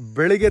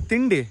ಬೆಳಿಗ್ಗೆ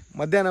ತಿಂಡಿ,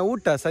 ಮಧ್ಯಾಹ್ನ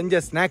ಊಟ, ಸಂಜೆ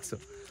ಸ್ನ್ಯಾಕ್ಸು.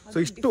 ಸೊ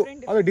ಇಷ್ಟು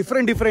ಅದು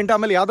ಡಿಫ್ರೆಂಟ್.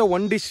 ಆಮೇಲೆ ಯಾವುದೋ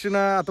ಒಂದು ಡಿಶ್ನ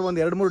ಅಥವಾ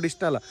ಒಂದು 2-3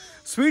 ಡಿಶ್ನ ಅಲ್ಲ.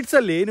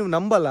 ಸ್ವೀಟ್ಸಲ್ಲಿ ನೀವು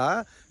ನಂಬಲ್ಲ,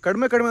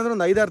 ಕಡಿಮೆ ಅಂದರೆ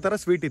ಒಂದು 5-6 ಥರ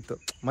ಸ್ವೀಟ್ ಇತ್ತು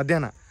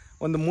ಮಧ್ಯಾಹ್ನ,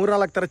 ಒಂದು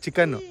 3-4 ಥರ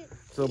ಚಿಕನ್ನು.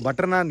 ಸೊ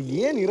ಬಟರ್ ನಾನ್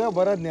ಏನಿರೋ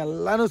ಬರೋದು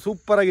ಎಲ್ಲಾನು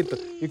ಸೂಪರಾಗಿತ್ತು.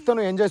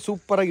 ಇತ್ತನು ಎಂಜಾಯ್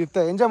ಸೂಪರಾಗಿತ್ತು.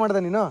 ಎಂಜಾಯ್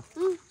ಮಾಡಿದೆ ನೀನು?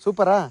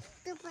 ಸೂಪರಾ?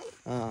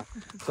 ಹಾಂ.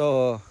 ಸೊ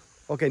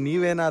ಓಕೆ,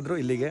 ನೀವೇನಾದರೂ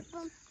ಇಲ್ಲಿಗೆ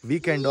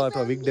ವೀಕೆಂಡು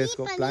ಅಥವಾ ವೀಕ್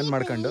ಡೇಸ್ಗೂ ಪ್ಲ್ಯಾನ್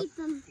ಮಾಡ್ಕೊಂಡು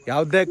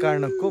ಯಾವುದೇ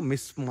ಕಾರಣಕ್ಕೂ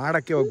ಮಿಸ್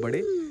ಮಾಡೋಕ್ಕೆ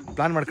ಹೋಗ್ಬೇಡಿ.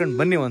 ಪ್ಲಾನ್ ಮಾಡ್ಕೊಂಡು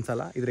ಬನ್ನಿ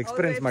ಒಂದ್ಸಲ, ಇದ್ರ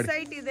ಎಕ್ಸ್ಪೀರಿಯನ್ಸ್ ಮಾಡಿ.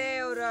 ವೆಬ್ಸೈಟ್ ಇದೆ,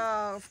 ಅವರ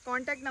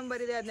ಕಾಂಟ್ಯಾಕ್ಟ್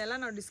ನಂಬರ್ ಇದೆ, ಅದನ್ನೆಲ್ಲ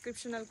ನಾವು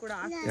ಡಿಸ್ಕ್ರಿಪ್ಷನ್ ಅಲ್ಲಿ ಕೂಡ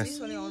ಹಾಕ್ತೀವಿ.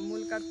 ಸೊ ನೀವು ಅವ್ರ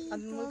ಮೂಲಕ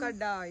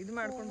ಇದು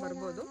ಮಾಡ್ಕೊಂಡು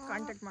ಬರ್ಬೋದು,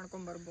 ಕಾಂಟ್ಯಾಕ್ಟ್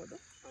ಮಾಡ್ಕೊಂಡು ಬರ್ಬೋದು.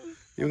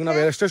 ಇವಾಗ ನಾವು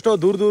ಎಷ್ಟೆಷ್ಟೋ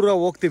ದೂರ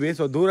ಹೋಗ್ತೀವಿ.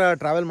 ಸೊ ದೂರ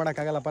ಟ್ರಾವೆಲ್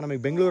ಮಾಡೋಕ್ಕಾಗಲ್ಲಪ್ಪ,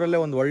 ನಮಗೆ ಬೆಂಗಳೂರಲ್ಲೇ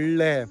ಒಂದು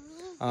ಒಳ್ಳೆ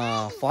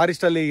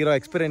ಫಾರೆಸ್ಟಲ್ಲಿ ಇರೋ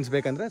ಎಕ್ಸ್ಪೀರಿಯನ್ಸ್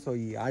ಬೇಕಂದರೆ ಸೊ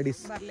ಈ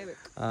ಆಡಿಸ್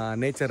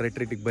ನೇಚರ್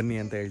ರೆಟ್ರೀಟಿಗೆ ಬನ್ನಿ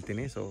ಅಂತ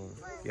ಹೇಳ್ತೀನಿ. ಸೊ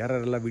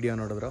ಯಾರೆಲ್ಲ ವಿಡಿಯೋ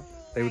ನೋಡಿದ್ರು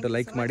ದಯವಿಟ್ಟು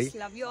ಲೈಕ್ ಮಾಡಿ,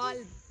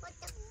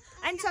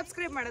 ಅಂಡ್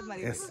ಸಬ್ಸ್ಕ್ರೈಬ್ ಮಾಡೋದು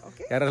ಮರಿಬೇಡಿ.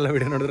 ಯಾರೆಲ್ಲ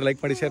ವಿಡಿಯೋ ನೋಡಿದ್ರು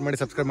ಲೈಕ್ ಮಾಡಿ, ಶೇರ್ ಮಾಡಿ,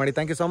 ಸಬ್ಸ್ಕ್ರೈಬ್ ಮಾಡಿ.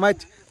 Thank you so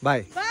much.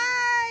 Bye.